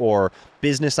songs or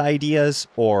business ideas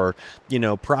or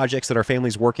projects that our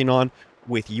family's working on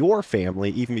with your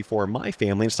family even before my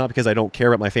family. It's not because I don't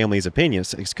care about my family's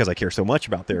opinions, it's because I care so much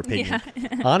about their opinion.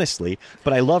 Honestly.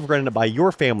 But I love running it by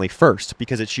your family first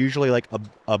because it's usually like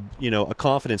a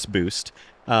confidence boost.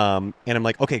 And I'm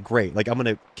like, okay, great, like I'm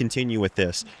gonna continue with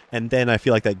this, and then I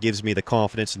feel like that gives me the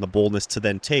confidence and the boldness to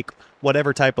then take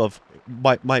whatever type of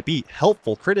might be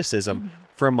helpful criticism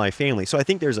from my family. So I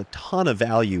think there's a ton of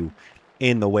value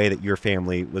in the way that your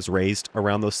family was raised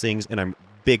around those things, and I'm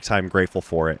big time grateful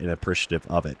for it and appreciative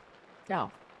of it. Oh,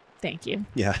 thank you.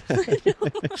 Yeah.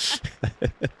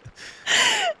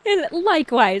 And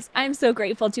likewise, I'm so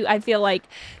grateful too. I feel like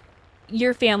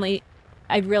your family,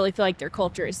 I really feel like their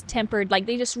culture is tempered. Like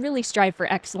they just really strive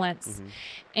for excellence.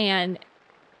 And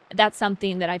that's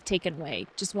something that I've taken away,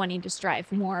 just wanting to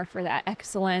strive more for that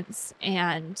excellence.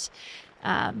 And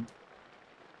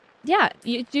yeah,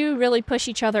 you do really push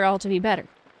each other all to be better.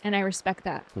 And I respect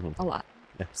that a lot.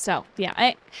 So yeah,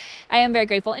 I am very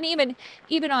grateful. And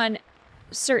even on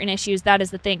certain issues, that is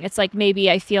the thing. It's like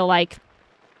maybe I feel like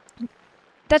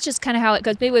that's just kind of how it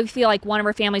goes. Maybe we feel like one of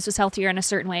our families was healthier in a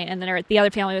certain way, and then the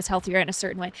other family was healthier in a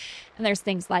certain way. And there's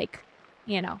things like,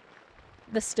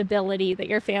 the stability that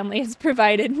your family has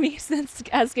provided me since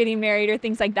us getting married, or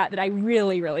things like that I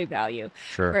really, really value.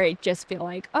 Sure. Where I just feel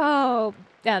like,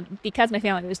 because my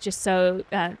family was just so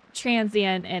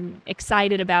transient and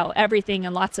excited about everything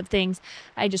and lots of things,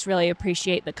 I just really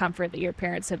appreciate the comfort that your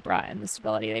parents have brought and the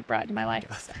stability they brought into my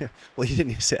life. So. Well, you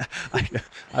didn't even say.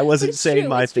 I wasn't saying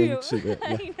my thing. Yeah.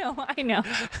 I know.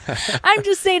 I'm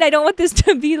just saying I don't want this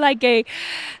to be like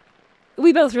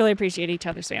we both really appreciate each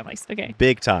other's families. Okay.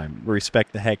 Big time. We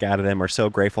respect the heck out of them. Are so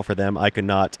grateful for them. I could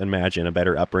not imagine a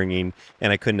better upbringing,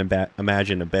 and I couldn't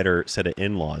imagine a better set of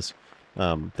in-laws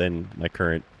than my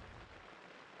current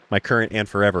and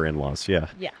forever in-laws. Yeah.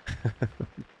 Yeah.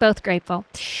 Both grateful.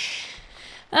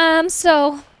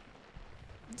 So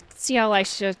see how I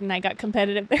should and I got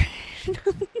competitive there.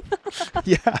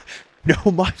 Yeah.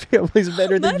 No, my family's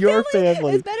better than your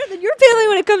family. It's better than your family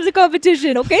when it comes to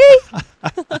competition, okay?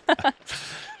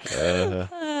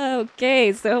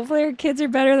 Okay, so hopefully our kids are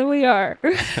better than we are.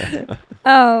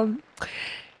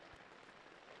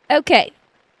 Okay.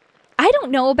 I don't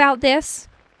know about this.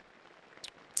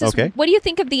 Okay. What do you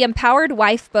think of the Empowered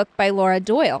Wife book by Laura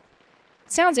Doyle?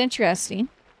 Sounds interesting.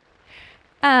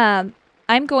 But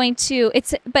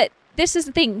this is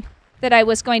the thing that I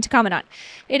was going to comment on.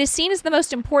 It is seen as the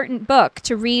most important book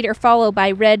to read or follow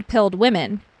by red-pilled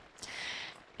women.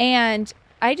 And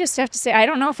I just have to say, I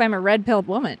don't know if I'm a red-pilled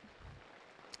woman.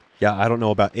 Yeah, I don't know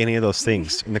about any of those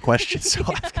things in the question. So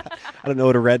I don't know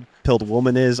what a red-pilled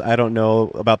woman is. I don't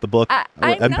know about the book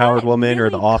Empowered Woman really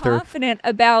or the author. I'm confident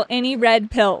about any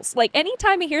red pills. Like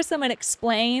anytime I hear someone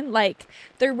explain like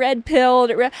they're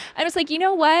red-pilled, I'm just like, you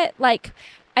know what? Like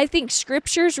I think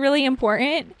scripture's really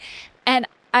important, and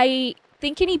I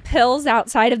think any pills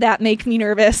outside of that make me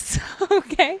nervous.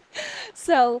 Okay.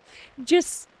 So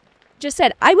just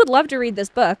said, I would love to read this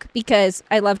book because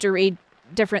I love to read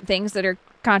different things that are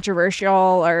controversial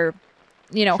or,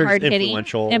 hard-hitting.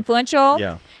 Influential.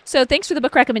 Yeah. So thanks for the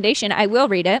book recommendation. I will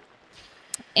read it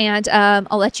and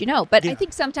I'll let you know. But I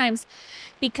think sometimes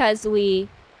because we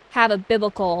have a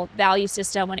biblical value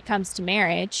system when it comes to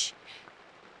marriage,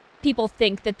 people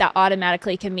think that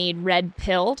automatically can mean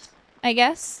red-pilled. I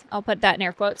guess I'll put that in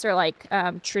air quotes, or like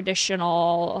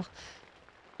traditional,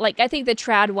 like I think the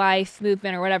trad wife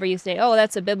movement or whatever you say, oh,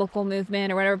 that's a biblical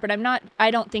movement or whatever, but I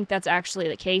don't think that's actually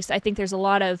the case. I think there's a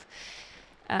lot of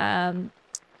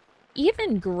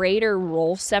even greater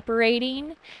role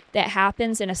separating that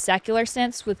happens in a secular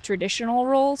sense with traditional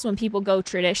roles when people go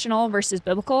traditional versus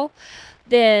biblical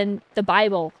than the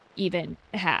Bible even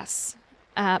has.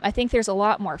 I think there's a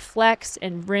lot more flex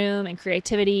and room and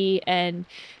creativity and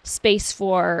space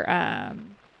for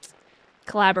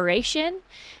collaboration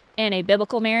in a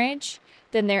biblical marriage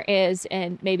than there is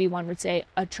in, maybe one would say,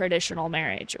 a traditional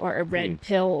marriage or a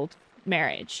red-pilled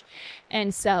marriage.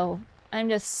 And so I'm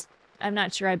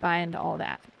not sure I buy into all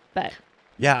that. But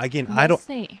yeah, again, we'll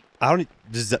see.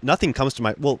 nothing comes to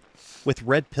my, well, with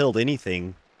red pilled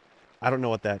anything, I don't know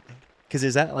what that, because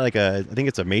is that like I think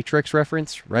it's a Matrix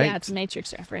reference, right? Yeah, it's a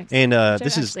Matrix reference. And which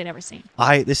this I've is, actually never seen.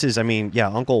 I mean, yeah,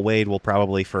 Uncle Wade will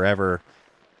probably forever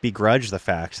begrudge the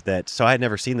fact that, so I had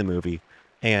never seen the movie,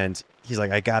 and he's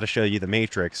like, I got to show you the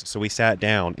Matrix. So we sat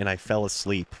down, and I fell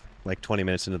asleep like 20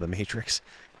 minutes into the Matrix.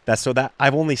 That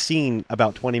I've only seen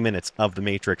about 20 minutes of the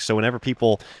Matrix. So whenever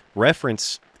people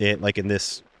reference it, like in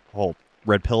this whole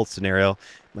red pill scenario,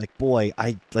 like, boy,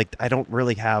 I don't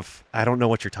know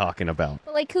what you're talking about.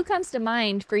 But like, who comes to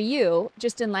mind for you,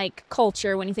 just in like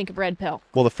culture, when you think of red pill?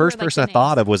 Well, the first Who are, like, person I the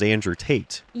thought names? of was Andrew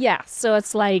Tate. Yeah, so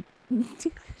it's like,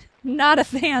 not a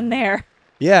fan there.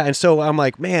 Yeah, and so I'm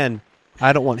like, man,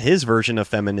 I don't want his version of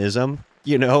feminism,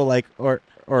 like or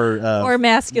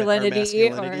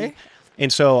masculinity, or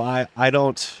and so I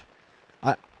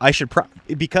should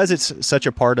because it's such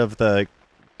a part of the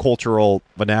cultural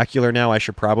vernacular now, I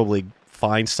should probably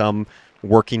find some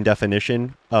working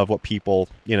definition of what people,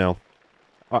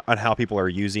 on how people are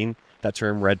using that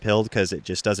term red pilled, because it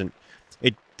just doesn't,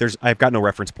 I've got no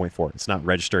reference point for it. It's not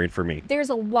registering for me.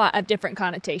 There's a lot of different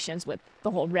connotations with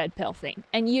the whole red pill thing.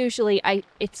 And usually I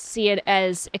see it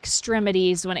as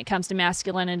extremities when it comes to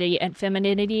masculinity and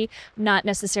femininity, not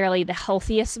necessarily the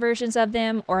healthiest versions of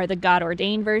them or the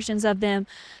God-ordained versions of them,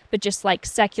 but just like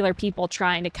secular people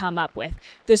trying to come up with,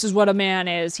 this is what a man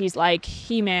is, he's like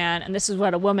He-Man, and this is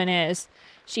what a woman is,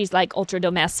 she's like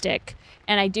ultra-domestic.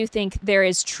 And I do think there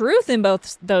is truth in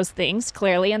both those things,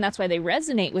 clearly, and that's why they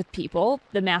resonate with people,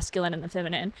 the masculine and the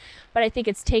feminine. But I think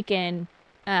it's taken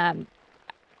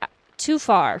too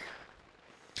far.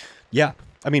 Yeah.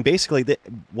 I mean, basically,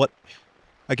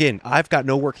 again, I've got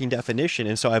no working definition,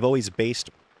 and so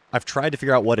I've tried to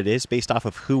figure out what it is based off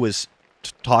of who was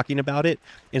talking about it.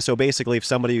 And so basically, if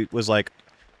somebody was like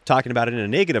talking about it in a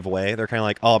negative way, they're kind of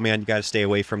like, oh man, you got to stay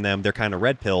away from them, they're kind of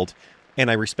red-pilled. And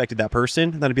I respected that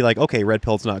person, then I'd be like, okay, red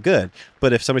pilled's not good.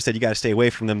 But if somebody said you got to stay away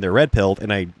from them, they're red pilled,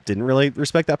 and I didn't really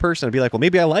respect that person, I'd be like, well,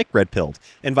 maybe I like red pilled,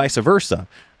 and vice versa,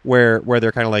 where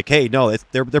they're kind of like, hey, no,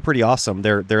 they're pretty awesome,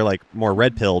 they're like more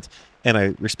red pilled, and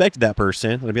I respected that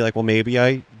person, and I'd be like, well, maybe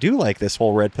I do like this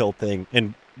whole red pill thing.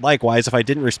 And likewise, if I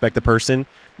didn't respect the person,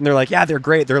 and they're like, yeah, they're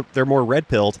great, they're more red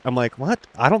pilled, I'm like, what?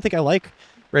 I don't think I like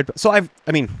red. So I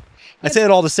say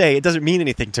it all to say it doesn't mean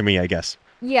anything to me, I guess.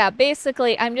 Yeah,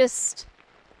 basically, I'm anti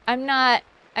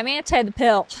the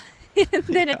pill. And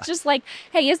then it's just like,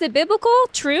 hey, is it biblical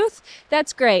truth?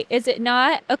 That's great. Is it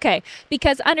not? Okay.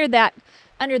 Because under the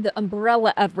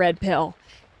umbrella of red pill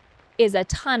is a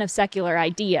ton of secular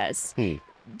ideas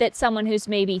that someone who's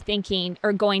maybe thinking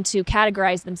or going to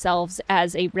categorize themselves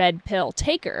as a red pill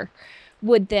taker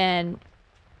would then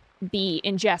be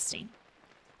ingesting.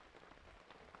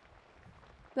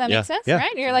 Does that make sense? Yeah.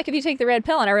 Right? You're like, if you take the red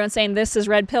pill and everyone's saying this is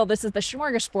red pill, this is the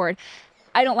smorgasbord.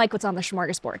 I don't like what's on the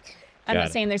smorgasbord. I'm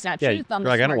not saying there's not truth on the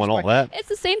smorgasbord. I don't want all that. It's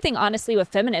the same thing, honestly, with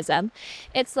feminism.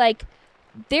 It's like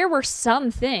there were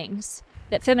some things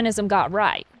that feminism got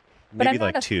right. But Maybe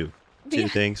like two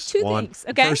things. Two things,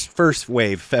 okay? First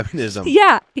wave feminism.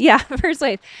 Yeah, first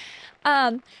wave.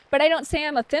 But I don't say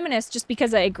I'm a feminist just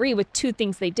because I agree with two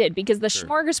things they did, because the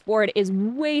smorgasbord is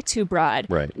way too broad,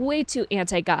 right, way too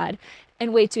anti-God,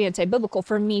 and way too anti-biblical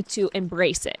for me to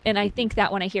embrace it. And I think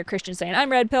that when I hear Christians saying,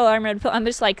 I'm red pill, I'm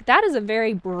just like, that is a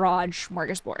very broad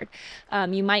smorgasbord.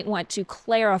 You might want to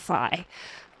clarify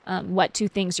what two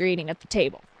things you're eating at the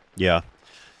table. Yeah.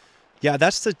 Yeah,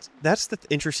 that's the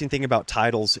interesting thing about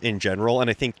titles in general. And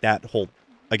I think that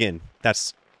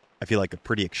I feel like a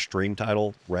pretty extreme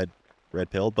title, red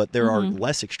pill, but there are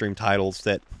less extreme titles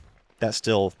that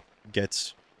still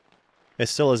gets, it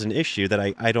still is an issue that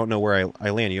I don't know where I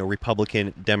land.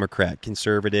 Republican, Democrat,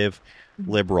 conservative,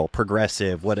 liberal,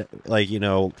 progressive,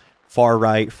 far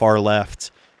right, far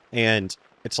left, and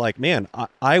it's like, man,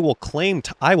 I will claim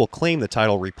the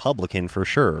title Republican for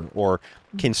sure, or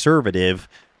conservative,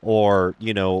 or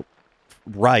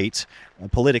right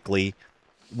politically,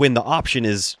 when the option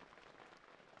is,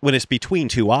 when it's between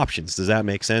two options. Does that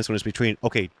make sense? When it's between,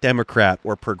 okay, Democrat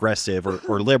or progressive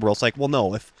or liberal, it's like, well,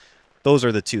 no, if those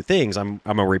are the two things, I'm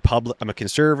a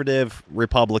conservative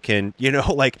Republican,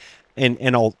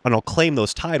 and I'll claim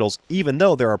those titles, even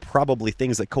though there are probably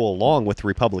things that go along with the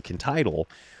Republican title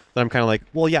that I'm kind of like,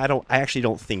 well, yeah, I actually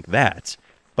don't think that,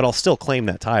 but I'll still claim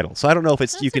that title. So I don't know if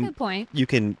it's, That's a good point. you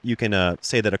can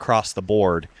say that across the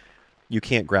board, you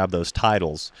can't grab those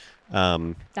titles.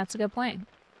 That's a good point.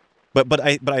 But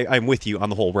I'm with you on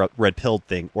the whole red pilled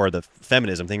thing or the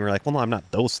feminism thing. We're like, well, no, I'm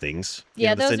not those things.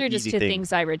 Yeah, those are just two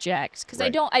things I reject, because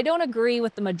Right. I don't agree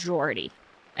with the majority.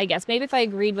 I guess maybe if I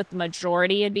agreed with the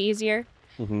majority, it'd be easier.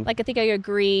 Like, I think I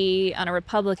agree on a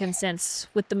Republican sense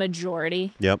with the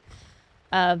majority Yep.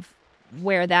 of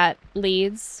where that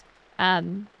leads.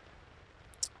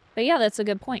 But yeah, that's a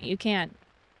good point. You can't,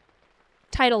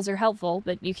 titles are helpful,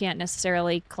 but you can't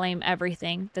necessarily claim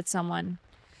everything that someone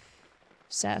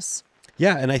says.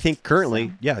 Yeah, and I think currently,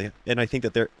 So- yeah, and I think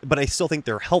that but I still think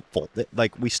they're helpful.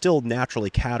 Like, we still naturally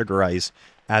categorize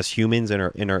as humans in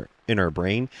our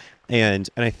brain, and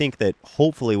I think that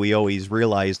hopefully we always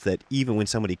realize that even when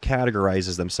somebody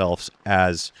categorizes themselves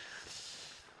as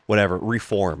whatever,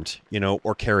 reformed,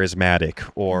 or charismatic,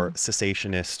 or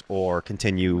cessationist, or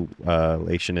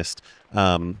continuationist,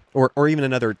 or even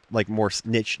another like more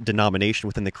niche denomination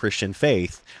within the Christian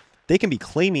faith, they can be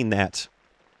claiming that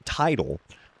title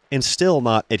and still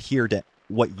not adhere to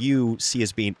what you see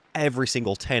as being every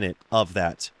single tenet of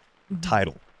that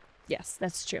title. Yes,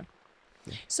 that's true.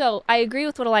 So I agree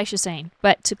with what Elisha's saying,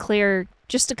 but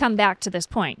just to come back to this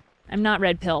point, I'm not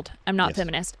red-pilled. I'm not Yes.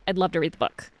 feminist. I'd love to read the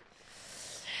book.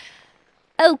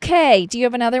 Okay, do you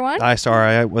have another one? I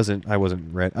wasn't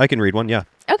read. I can read one, yeah.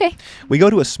 Okay. We go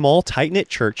to a small, tight-knit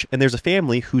church, and there's a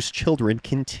family whose children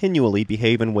continually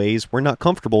behave in ways we're not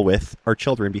comfortable with our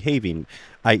children behaving,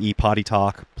 i.e. potty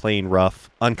talk, playing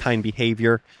rough, unkind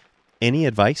behavior. Any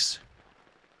advice?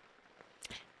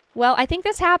 Well, I think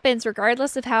this happens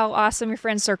regardless of how awesome your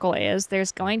friend circle is.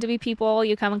 There's going to be people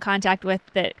you come in contact with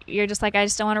that you're just like, I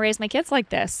just don't want to raise my kids like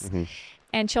this.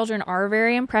 And children are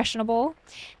very impressionable.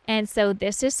 And so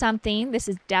this has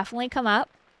definitely come up.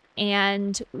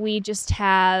 And we just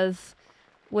have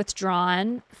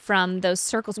withdrawn from those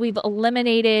circles. We've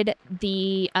eliminated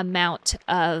the amount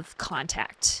of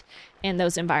contact in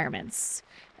those environments,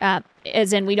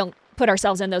 as in we don't put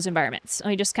ourselves in those environments.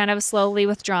 We just kind of slowly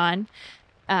withdrawn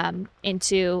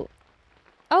into,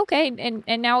 okay,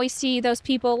 and now we see those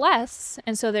people less.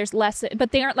 And so there's less,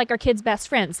 but they aren't like our kids' best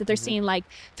friends that they're seeing like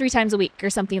 3 times a week or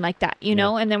something like that, you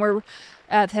know? And then we're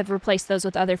have replaced those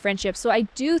with other friendships. So I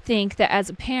do think that as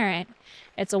a parent,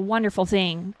 it's a wonderful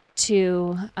thing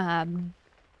to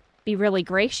be really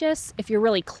gracious. If you're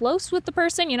really close with the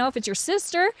person, if it's your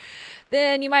sister,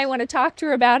 then you might want to talk to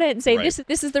her about it and say, Right.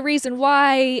 this is the reason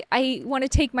why I want to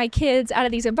take my kids out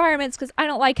of these environments, because I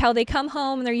don't like how they come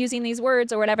home and they're using these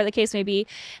words or whatever the case may be.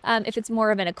 If it's more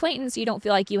of an acquaintance, you don't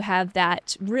feel like you have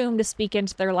that room to speak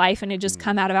into their life and it just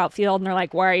come out of outfield and they're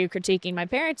like, why are you critiquing my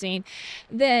parenting?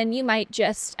 Then you might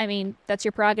just, that's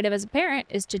your prerogative as a parent,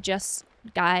 is to just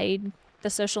guide the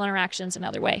social interactions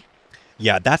another way.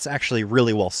 Yeah, that's actually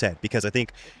really well said, because I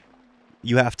think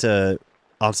you have to,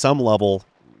 on some level,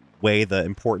 weigh the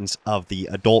importance of the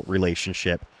adult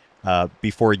relationship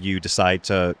before you decide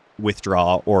to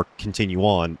withdraw or continue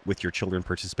on with your children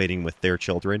participating with their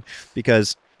children.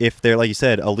 Because if they're, like you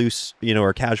said, a loose,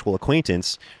 or casual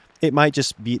acquaintance, it might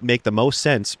just make the most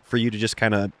sense for you to just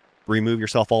kind of remove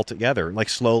yourself altogether, like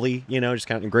slowly, just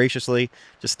kind of graciously,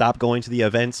 just stop going to the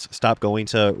events, stop going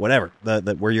to whatever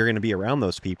where you're going to be around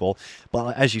those people.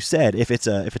 But as you said, if it's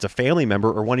a family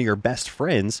member or one of your best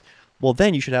friends, well,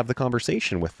 then you should have the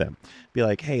conversation with them. Be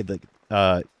like, hey,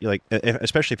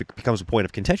 especially if it becomes a point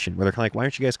of contention where they're kind of like, why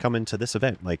aren't you guys coming to this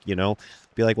event? Like, be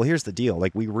like, well, here's the deal.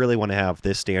 Like, we really want to have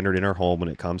this standard in our home when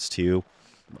it comes to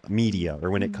media, or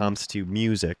when it comes to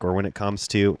music, or when it comes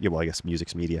to, I guess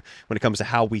music's media, when it comes to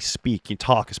how we speak and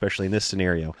talk, especially in this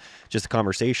scenario, just the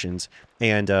conversations.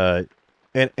 And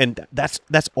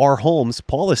that's our home's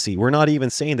policy. We're not even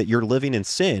saying that you're living in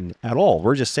sin at all.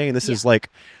 We're just saying this is like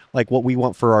what we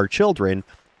want for our children.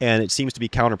 And it seems to be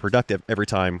counterproductive every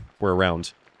time we're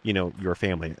around, your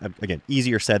family. Again,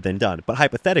 easier said than done. But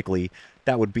hypothetically,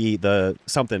 that would be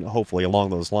something hopefully along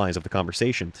those lines of the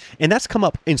conversation. And that's come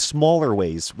up in smaller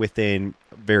ways within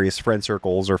various friend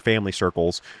circles or family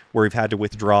circles where we've had to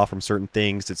withdraw from certain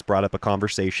things. It's brought up a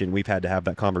conversation. We've had to have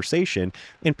that conversation.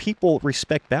 And people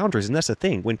respect boundaries. And that's the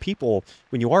thing. When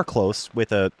you are close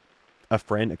with a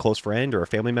close friend or a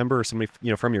family member or somebody,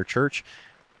 from your church,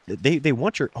 they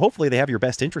want hopefully they have your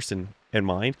best interest in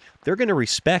mind. They're going to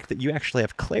respect that you actually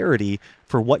have clarity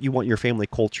for what you want your family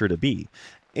culture to be.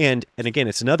 And again,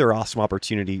 it's another awesome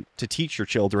opportunity to teach your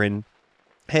children,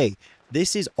 hey,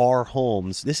 this is our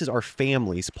homes, this is our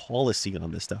family's policy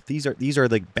on this stuff. These are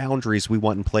the boundaries we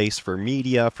want in place for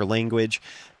media, for language,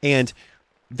 and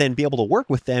then be able to work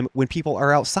with them when people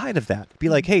are outside of that. Be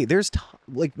like, hey,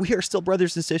 we are still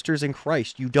brothers and sisters in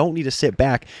Christ. You don't need to sit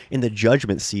back in the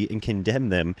judgment seat and condemn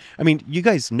them. You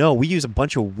guys know we use a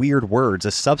bunch of weird words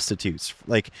as substitutes,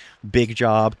 like big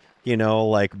job,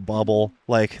 like bubble,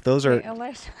 like those are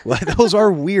those are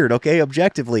weird, okay,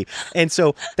 objectively. And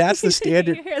so that's the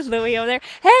standard. Here's Louie over there.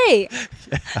 Hey,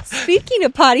 speaking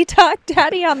of potty talk,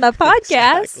 Daddy on the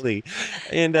podcast. Exactly.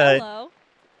 And Hello.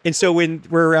 And so when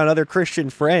we're around other Christian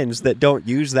friends that don't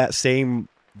use that same,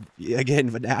 again,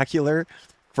 vernacular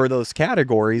for those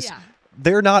categories, Yeah.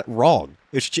 they're not wrong.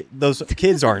 Those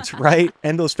kids aren't, right?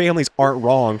 And those families aren't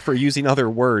wrong for using other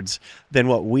words than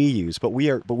what we use. But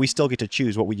we still get to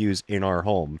choose what we use in our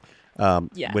home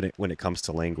Yeah. when it comes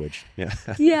to language. Yeah.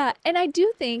 Yeah, and I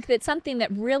do think that something that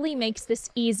really makes this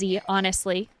easy,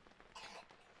 honestly,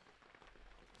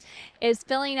 is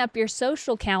filling up your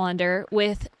social calendar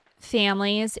with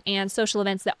families and social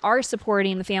events that are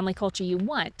supporting the family culture you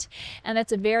want. And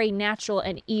that's a very natural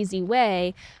and easy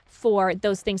way for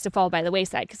those things to fall by the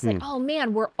wayside. Because like, oh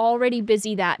man, we're already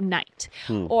busy that night.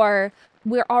 Or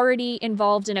we're already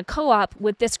involved in a co-op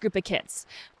with this group of kids.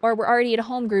 Or we're already at a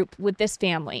home group with this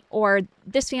family. Or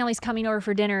this family's coming over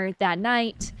for dinner that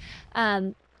night.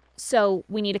 So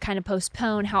we need to kind of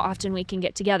postpone how often we can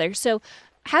get together. So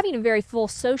having a very full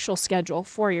social schedule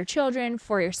for your children,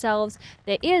 for yourselves,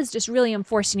 that is just really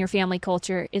enforcing your family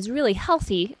culture is really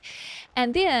healthy.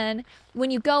 And then when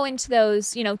you go into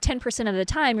those, 10% of the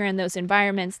time you're in those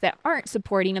environments that aren't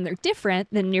supporting and they're different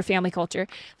than your family culture,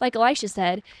 like Elisha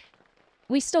said,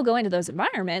 we still go into those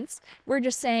environments. We're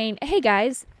just saying, hey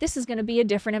guys, this is going to be a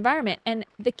different environment. And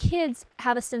the kids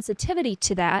have a sensitivity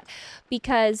to that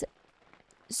because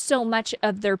so much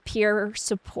of their peer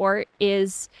support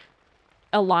is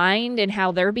aligned in how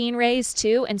they're being raised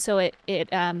too, and so it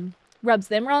rubs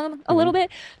them wrong a little bit.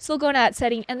 So they'll go into that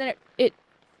setting, and then it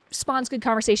spawns good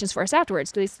conversations for us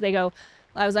afterwards. Because they go,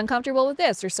 I was uncomfortable with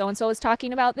this, or so and so was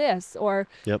talking about this, or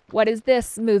what is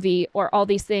this movie, or all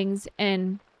these things,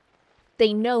 and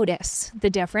they notice the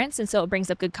difference, and so it brings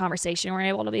up good conversation. We're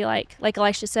able to be like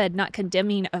Elisha said, not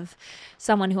condemning of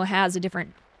someone who has a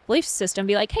different belief system.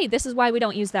 Be like, hey, this is why we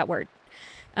don't use that word.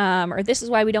 Or this is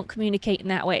why we don't communicate in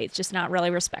that way. It's just not really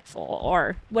respectful,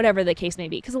 or whatever the case may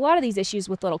be. Because a lot of these issues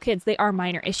with little kids, they are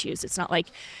minor issues. It's not like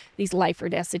these life or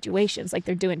death situations, like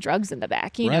they're doing drugs in the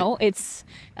back. You know, it's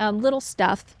little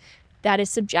stuff that is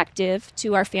subjective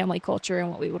to our family culture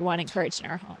and what we would want to encourage in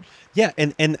our home. Yeah,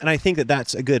 and I think that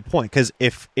that's a good point, because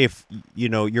if your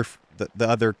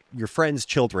friends'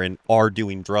 children are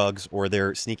doing drugs, or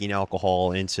they're sneaking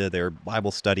alcohol into their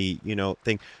Bible study,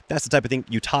 thing, that's the type of thing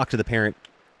you talk to the parent,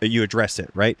 you address it,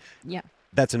 right? Yeah.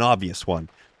 That's an obvious one.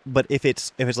 But if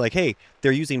it's like, hey,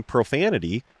 they're using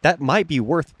profanity, that might be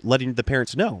worth letting the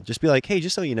parents know. Just be like, hey,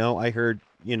 just so you know, I heard,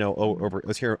 over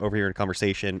here in a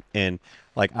conversation, and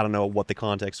like, I don't know what the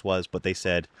context was, but they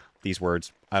said these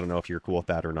words. I don't know if you're cool with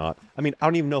that or not. I mean, I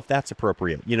don't even know if that's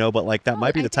appropriate, but like that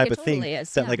might be the type of thing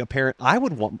that like a parent, I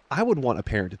would want a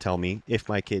parent to tell me if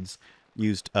my kids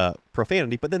used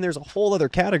profanity. But then there's a whole other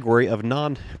category of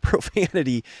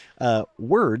non-profanity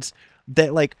words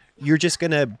that like you're just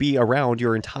going to be around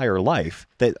your entire life,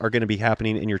 that are going to be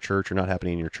happening in your church or not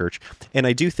happening in your church. And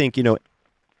I do think,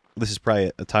 this is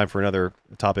probably a time for a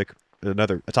topic for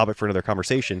another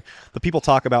conversation, but people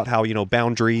talk about how,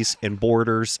 boundaries and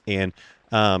borders and,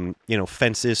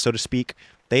 fences, so to speak,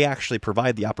 they actually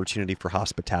provide the opportunity for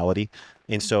hospitality.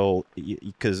 And so,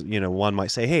 because, one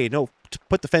might say, hey, no,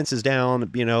 put the fences down,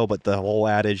 but the whole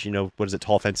adage, what is it?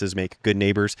 Tall fences make good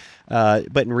neighbors.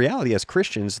 But in reality, as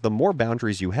Christians, the more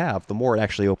boundaries you have, the more it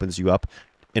actually opens you up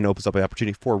and opens up an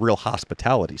opportunity for real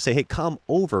hospitality. Say, hey, come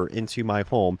over into my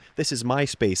home. This is my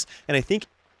space. And I think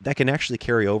that can actually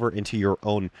carry over into your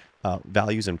own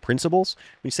values and principles.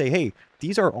 You say, hey,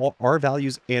 these are all our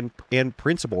values and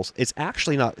principles. It's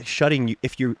actually not shutting you,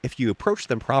 if you approach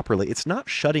them properly, it's not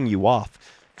shutting you off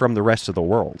from the rest of the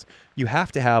world. You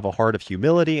have to have a heart of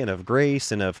humility and of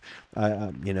grace and of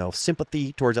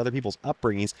sympathy towards other people's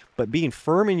upbringings, but being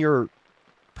firm in your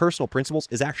personal principles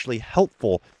is actually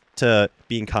helpful to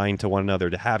being kind to one another,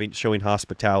 to showing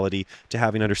hospitality, to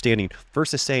having understanding,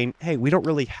 versus saying, hey, we don't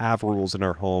really have rules in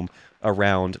our home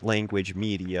around language,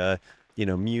 media,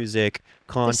 music,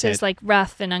 content. This is like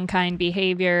rough and unkind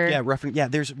behavior. Yeah, rough. Yeah,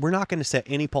 we're not going to set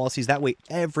any policies. That way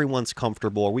everyone's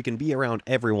comfortable, or we can be around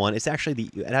everyone. It's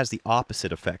actually it has the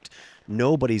opposite effect.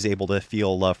 Nobody's able to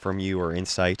feel love from you or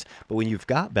insight. But when you've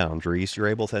got boundaries, you're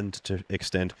able then to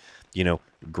extend,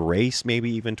 grace, maybe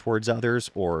even towards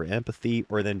others, or empathy,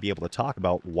 or then be able to talk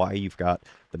about why you've got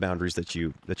the boundaries that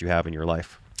you have in your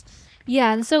life.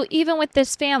 Yeah, and so even with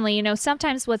this family,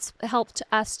 sometimes what's helped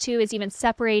us too is even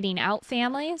separating out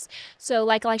families. So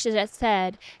like Elisha just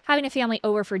said, having a family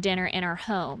over for dinner in our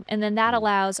home, and then that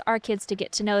allows our kids to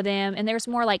get to know them, and there's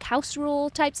more like house rule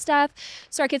type stuff.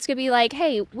 So our kids could be like,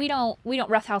 hey, we don't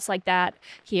roughhouse like that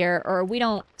here, or we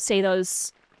don't say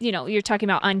those, you're talking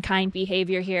about unkind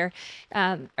behavior here.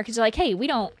 Our kids are like, hey, we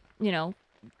don't,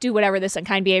 do whatever this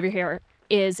unkind behavior here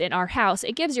is in our house,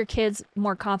 it gives your kids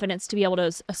more confidence to be able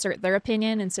to assert their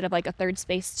opinion instead of like a third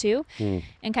space too,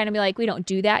 and kind of be like, we don't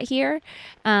do that here,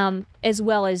 as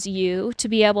well as you to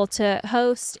be able to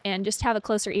host and just have a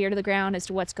closer ear to the ground as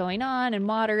to what's going on and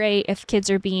moderate if kids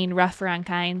are being rough or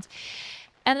unkind.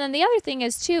 And then the other thing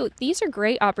is too, these are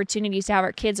great opportunities to have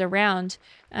our kids around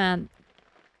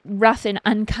rough and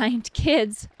unkind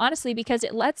kids, honestly, because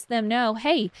it lets them know,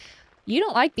 hey, you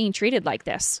don't like being treated like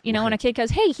this. You know, when a kid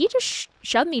goes, hey, he just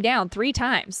shoved me down 3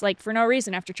 times, like for no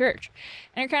reason after church.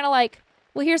 And you're kind of like,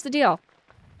 well, here's the deal.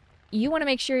 You want to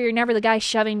make sure you're never the guy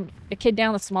shoving a kid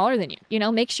down that's smaller than you. You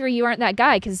know, make sure you aren't that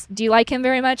guy, because do you like him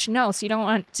very much? No. So you don't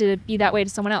want to be that way to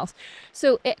someone else.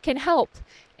 So it can help.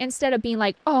 Instead of being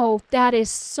like, oh,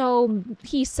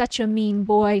 he's such a mean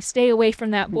boy, stay away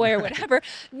from that boy or whatever,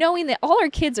 knowing that all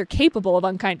our kids are capable of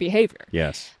unkind behavior.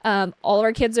 Yes. All of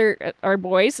our kids are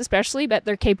boys especially, but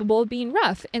they're capable of being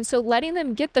rough. And so letting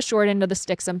them get the short end of the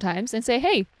stick sometimes and say,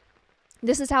 hey,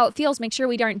 this is how it feels. Make sure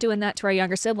we aren't doing that to our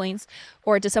younger siblings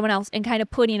or to someone else, and kind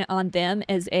of putting it on them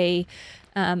as a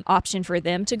option for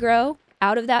them to grow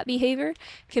out of that behavior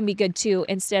can be good too.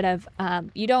 Instead of,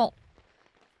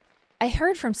 I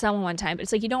heard from someone one time, but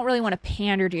it's like you don't really want to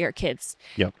pander to your kids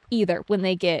either when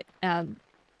they get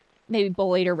maybe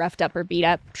bullied or roughed up or beat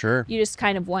up. Sure. You just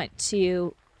kind of want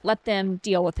to let them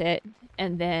deal with it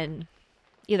and then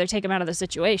either take them out of the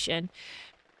situation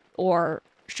or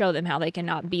show them how they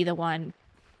cannot be the one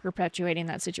perpetuating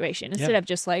that situation instead of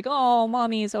just like, oh,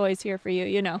 mommy's always here for you,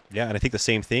 you know. Yeah, and I think the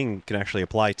same thing can actually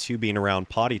apply to being around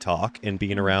potty talk and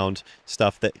being around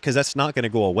stuff that, because that's not going to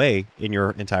go away in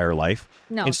your entire life.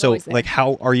 No, and so like,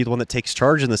 how are you the one that takes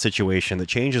charge in the situation, that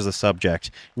changes the subject,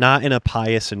 not in a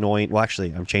pious, annoying, well,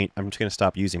 actually, I'm just going to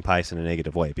stop using pious in a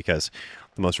negative way, because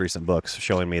the most recent books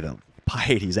showing me that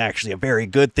piety is actually a very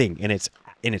good thing, and it's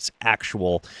in its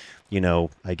actual, you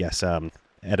know, I guess,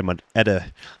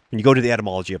 when you go to the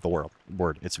etymology of the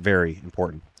word, it's very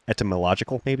important.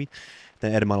 Etymological, maybe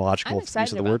the etymological use of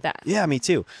the word. That. Yeah, me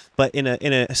too. But in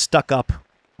a stuck up,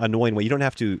 annoying way, you don't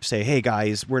have to say, "Hey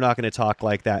guys, we're not going to talk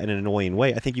like that" in an annoying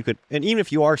way. I think you could, and even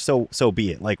if you are, so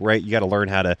be it. Like, right, you got to learn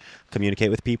how to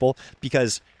communicate with people,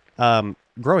 because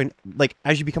growing, like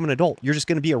as you become an adult, you're just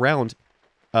going to be around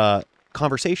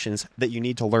conversations that you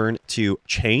need to learn to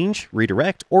change,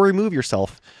 redirect, or remove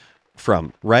yourself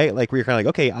from, right? Like we're kind of like,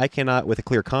 okay, I cannot with a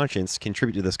clear conscience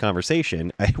contribute to this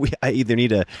conversation. I either need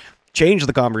to change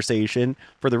the conversation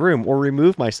for the room or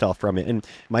remove myself from it. And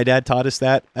my dad taught us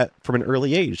that from an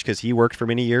early age, because he worked for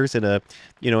many years in a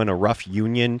rough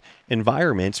union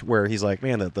environment where he's like,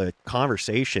 man, the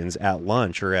conversations at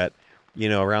lunch or at,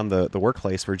 around the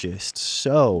workplace were just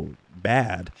so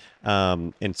bad.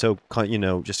 And so,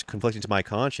 just conflicting to my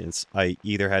conscience, I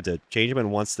either had to change them,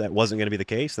 and once that wasn't going to be the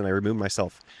case, then I removed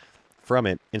myself from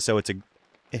it. And so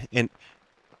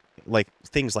like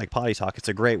things like potty talk, it's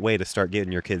a great way to start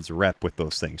getting your kids rep with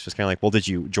those things. Just kind of like, well, did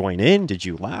you join in? Did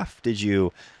you laugh? Did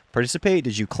you participate?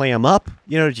 Did you clam up?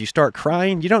 Did you start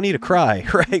crying? You don't need to cry,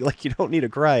 right? Like you don't need to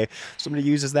cry. Somebody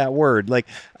uses that word, like,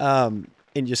 and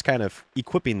just kind of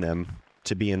equipping them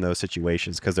to be in those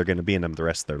situations, because they're going to be in them the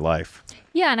rest of their life.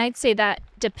 Yeah, and I'd say that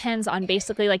depends on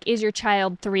basically, like, is your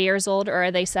child 3 years old or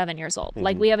are they 7 years old? Mm-hmm.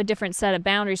 Like, we have a different set of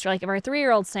boundaries for, like, if our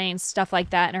 3-year-old's saying stuff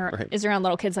like that and is around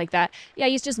little kids like that, yeah,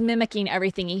 he's just mimicking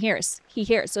everything he hears.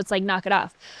 So it's like, knock it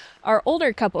off. Our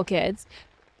older couple kids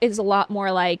is a lot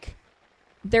more like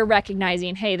they're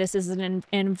recognizing, hey, this is an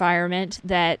environment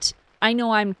that I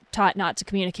know I'm taught not to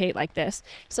communicate like this.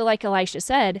 So like Elisha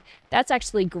said, that's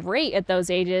actually great at those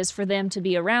ages for them to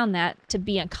be around that, to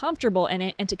be uncomfortable in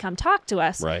it and to come talk to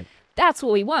us. Right. That's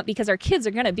what we want, because our kids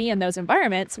are going to be in those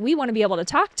environments. We want to be able to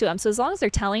talk to them. So as long as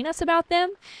they're telling us about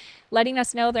them, letting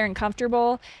us know they're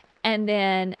uncomfortable, and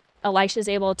then Elisha's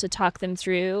able to talk them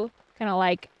through kind of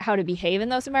like how to behave in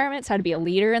those environments, how to be a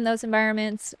leader in those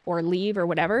environments or leave or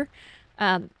whatever.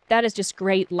 That is just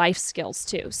great life skills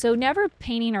too. So never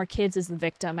painting our kids as the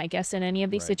victim, I guess, in any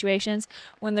of these situations.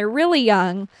 When they're really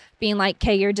young, being like,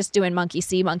 okay, you're just doing monkey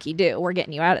see, monkey do. We're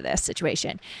getting you out of this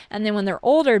situation. And then when they're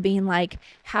older, being like,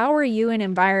 how are you in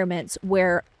environments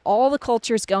where all the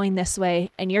culture's going this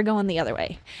way and you're going the other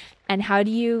way? And how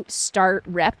do you start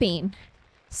repping,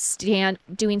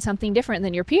 doing something different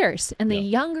than your peers? And the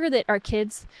younger that our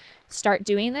kids start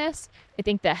doing this, I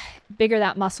think the bigger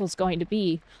that muscle's going to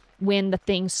be when the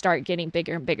things start getting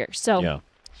bigger and bigger. So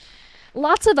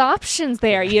lots of options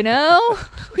there,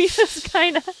 we just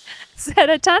kind of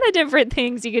said a ton of different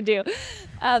things you could do.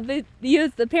 But you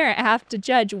as the parent have to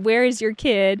judge, where is your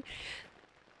kid,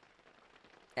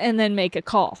 and then make a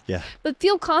call. Yeah. But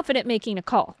feel confident making a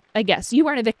call, I guess. You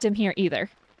weren't a victim here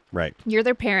either. Right. You're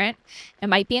their parent. It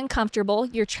might be uncomfortable.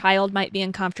 Your child might be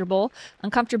uncomfortable.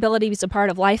 Uncomfortability is a part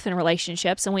of life and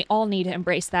relationships, and we all need to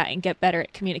embrace that and get better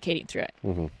at communicating through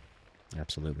it.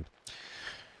 Absolutely.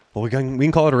 Well, we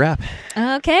can call it a wrap.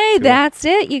 Okay, that's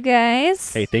it, you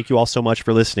guys. Hey, thank you all so much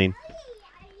for listening.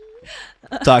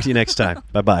 Talk to you next time.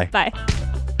 Bye-bye. Bye.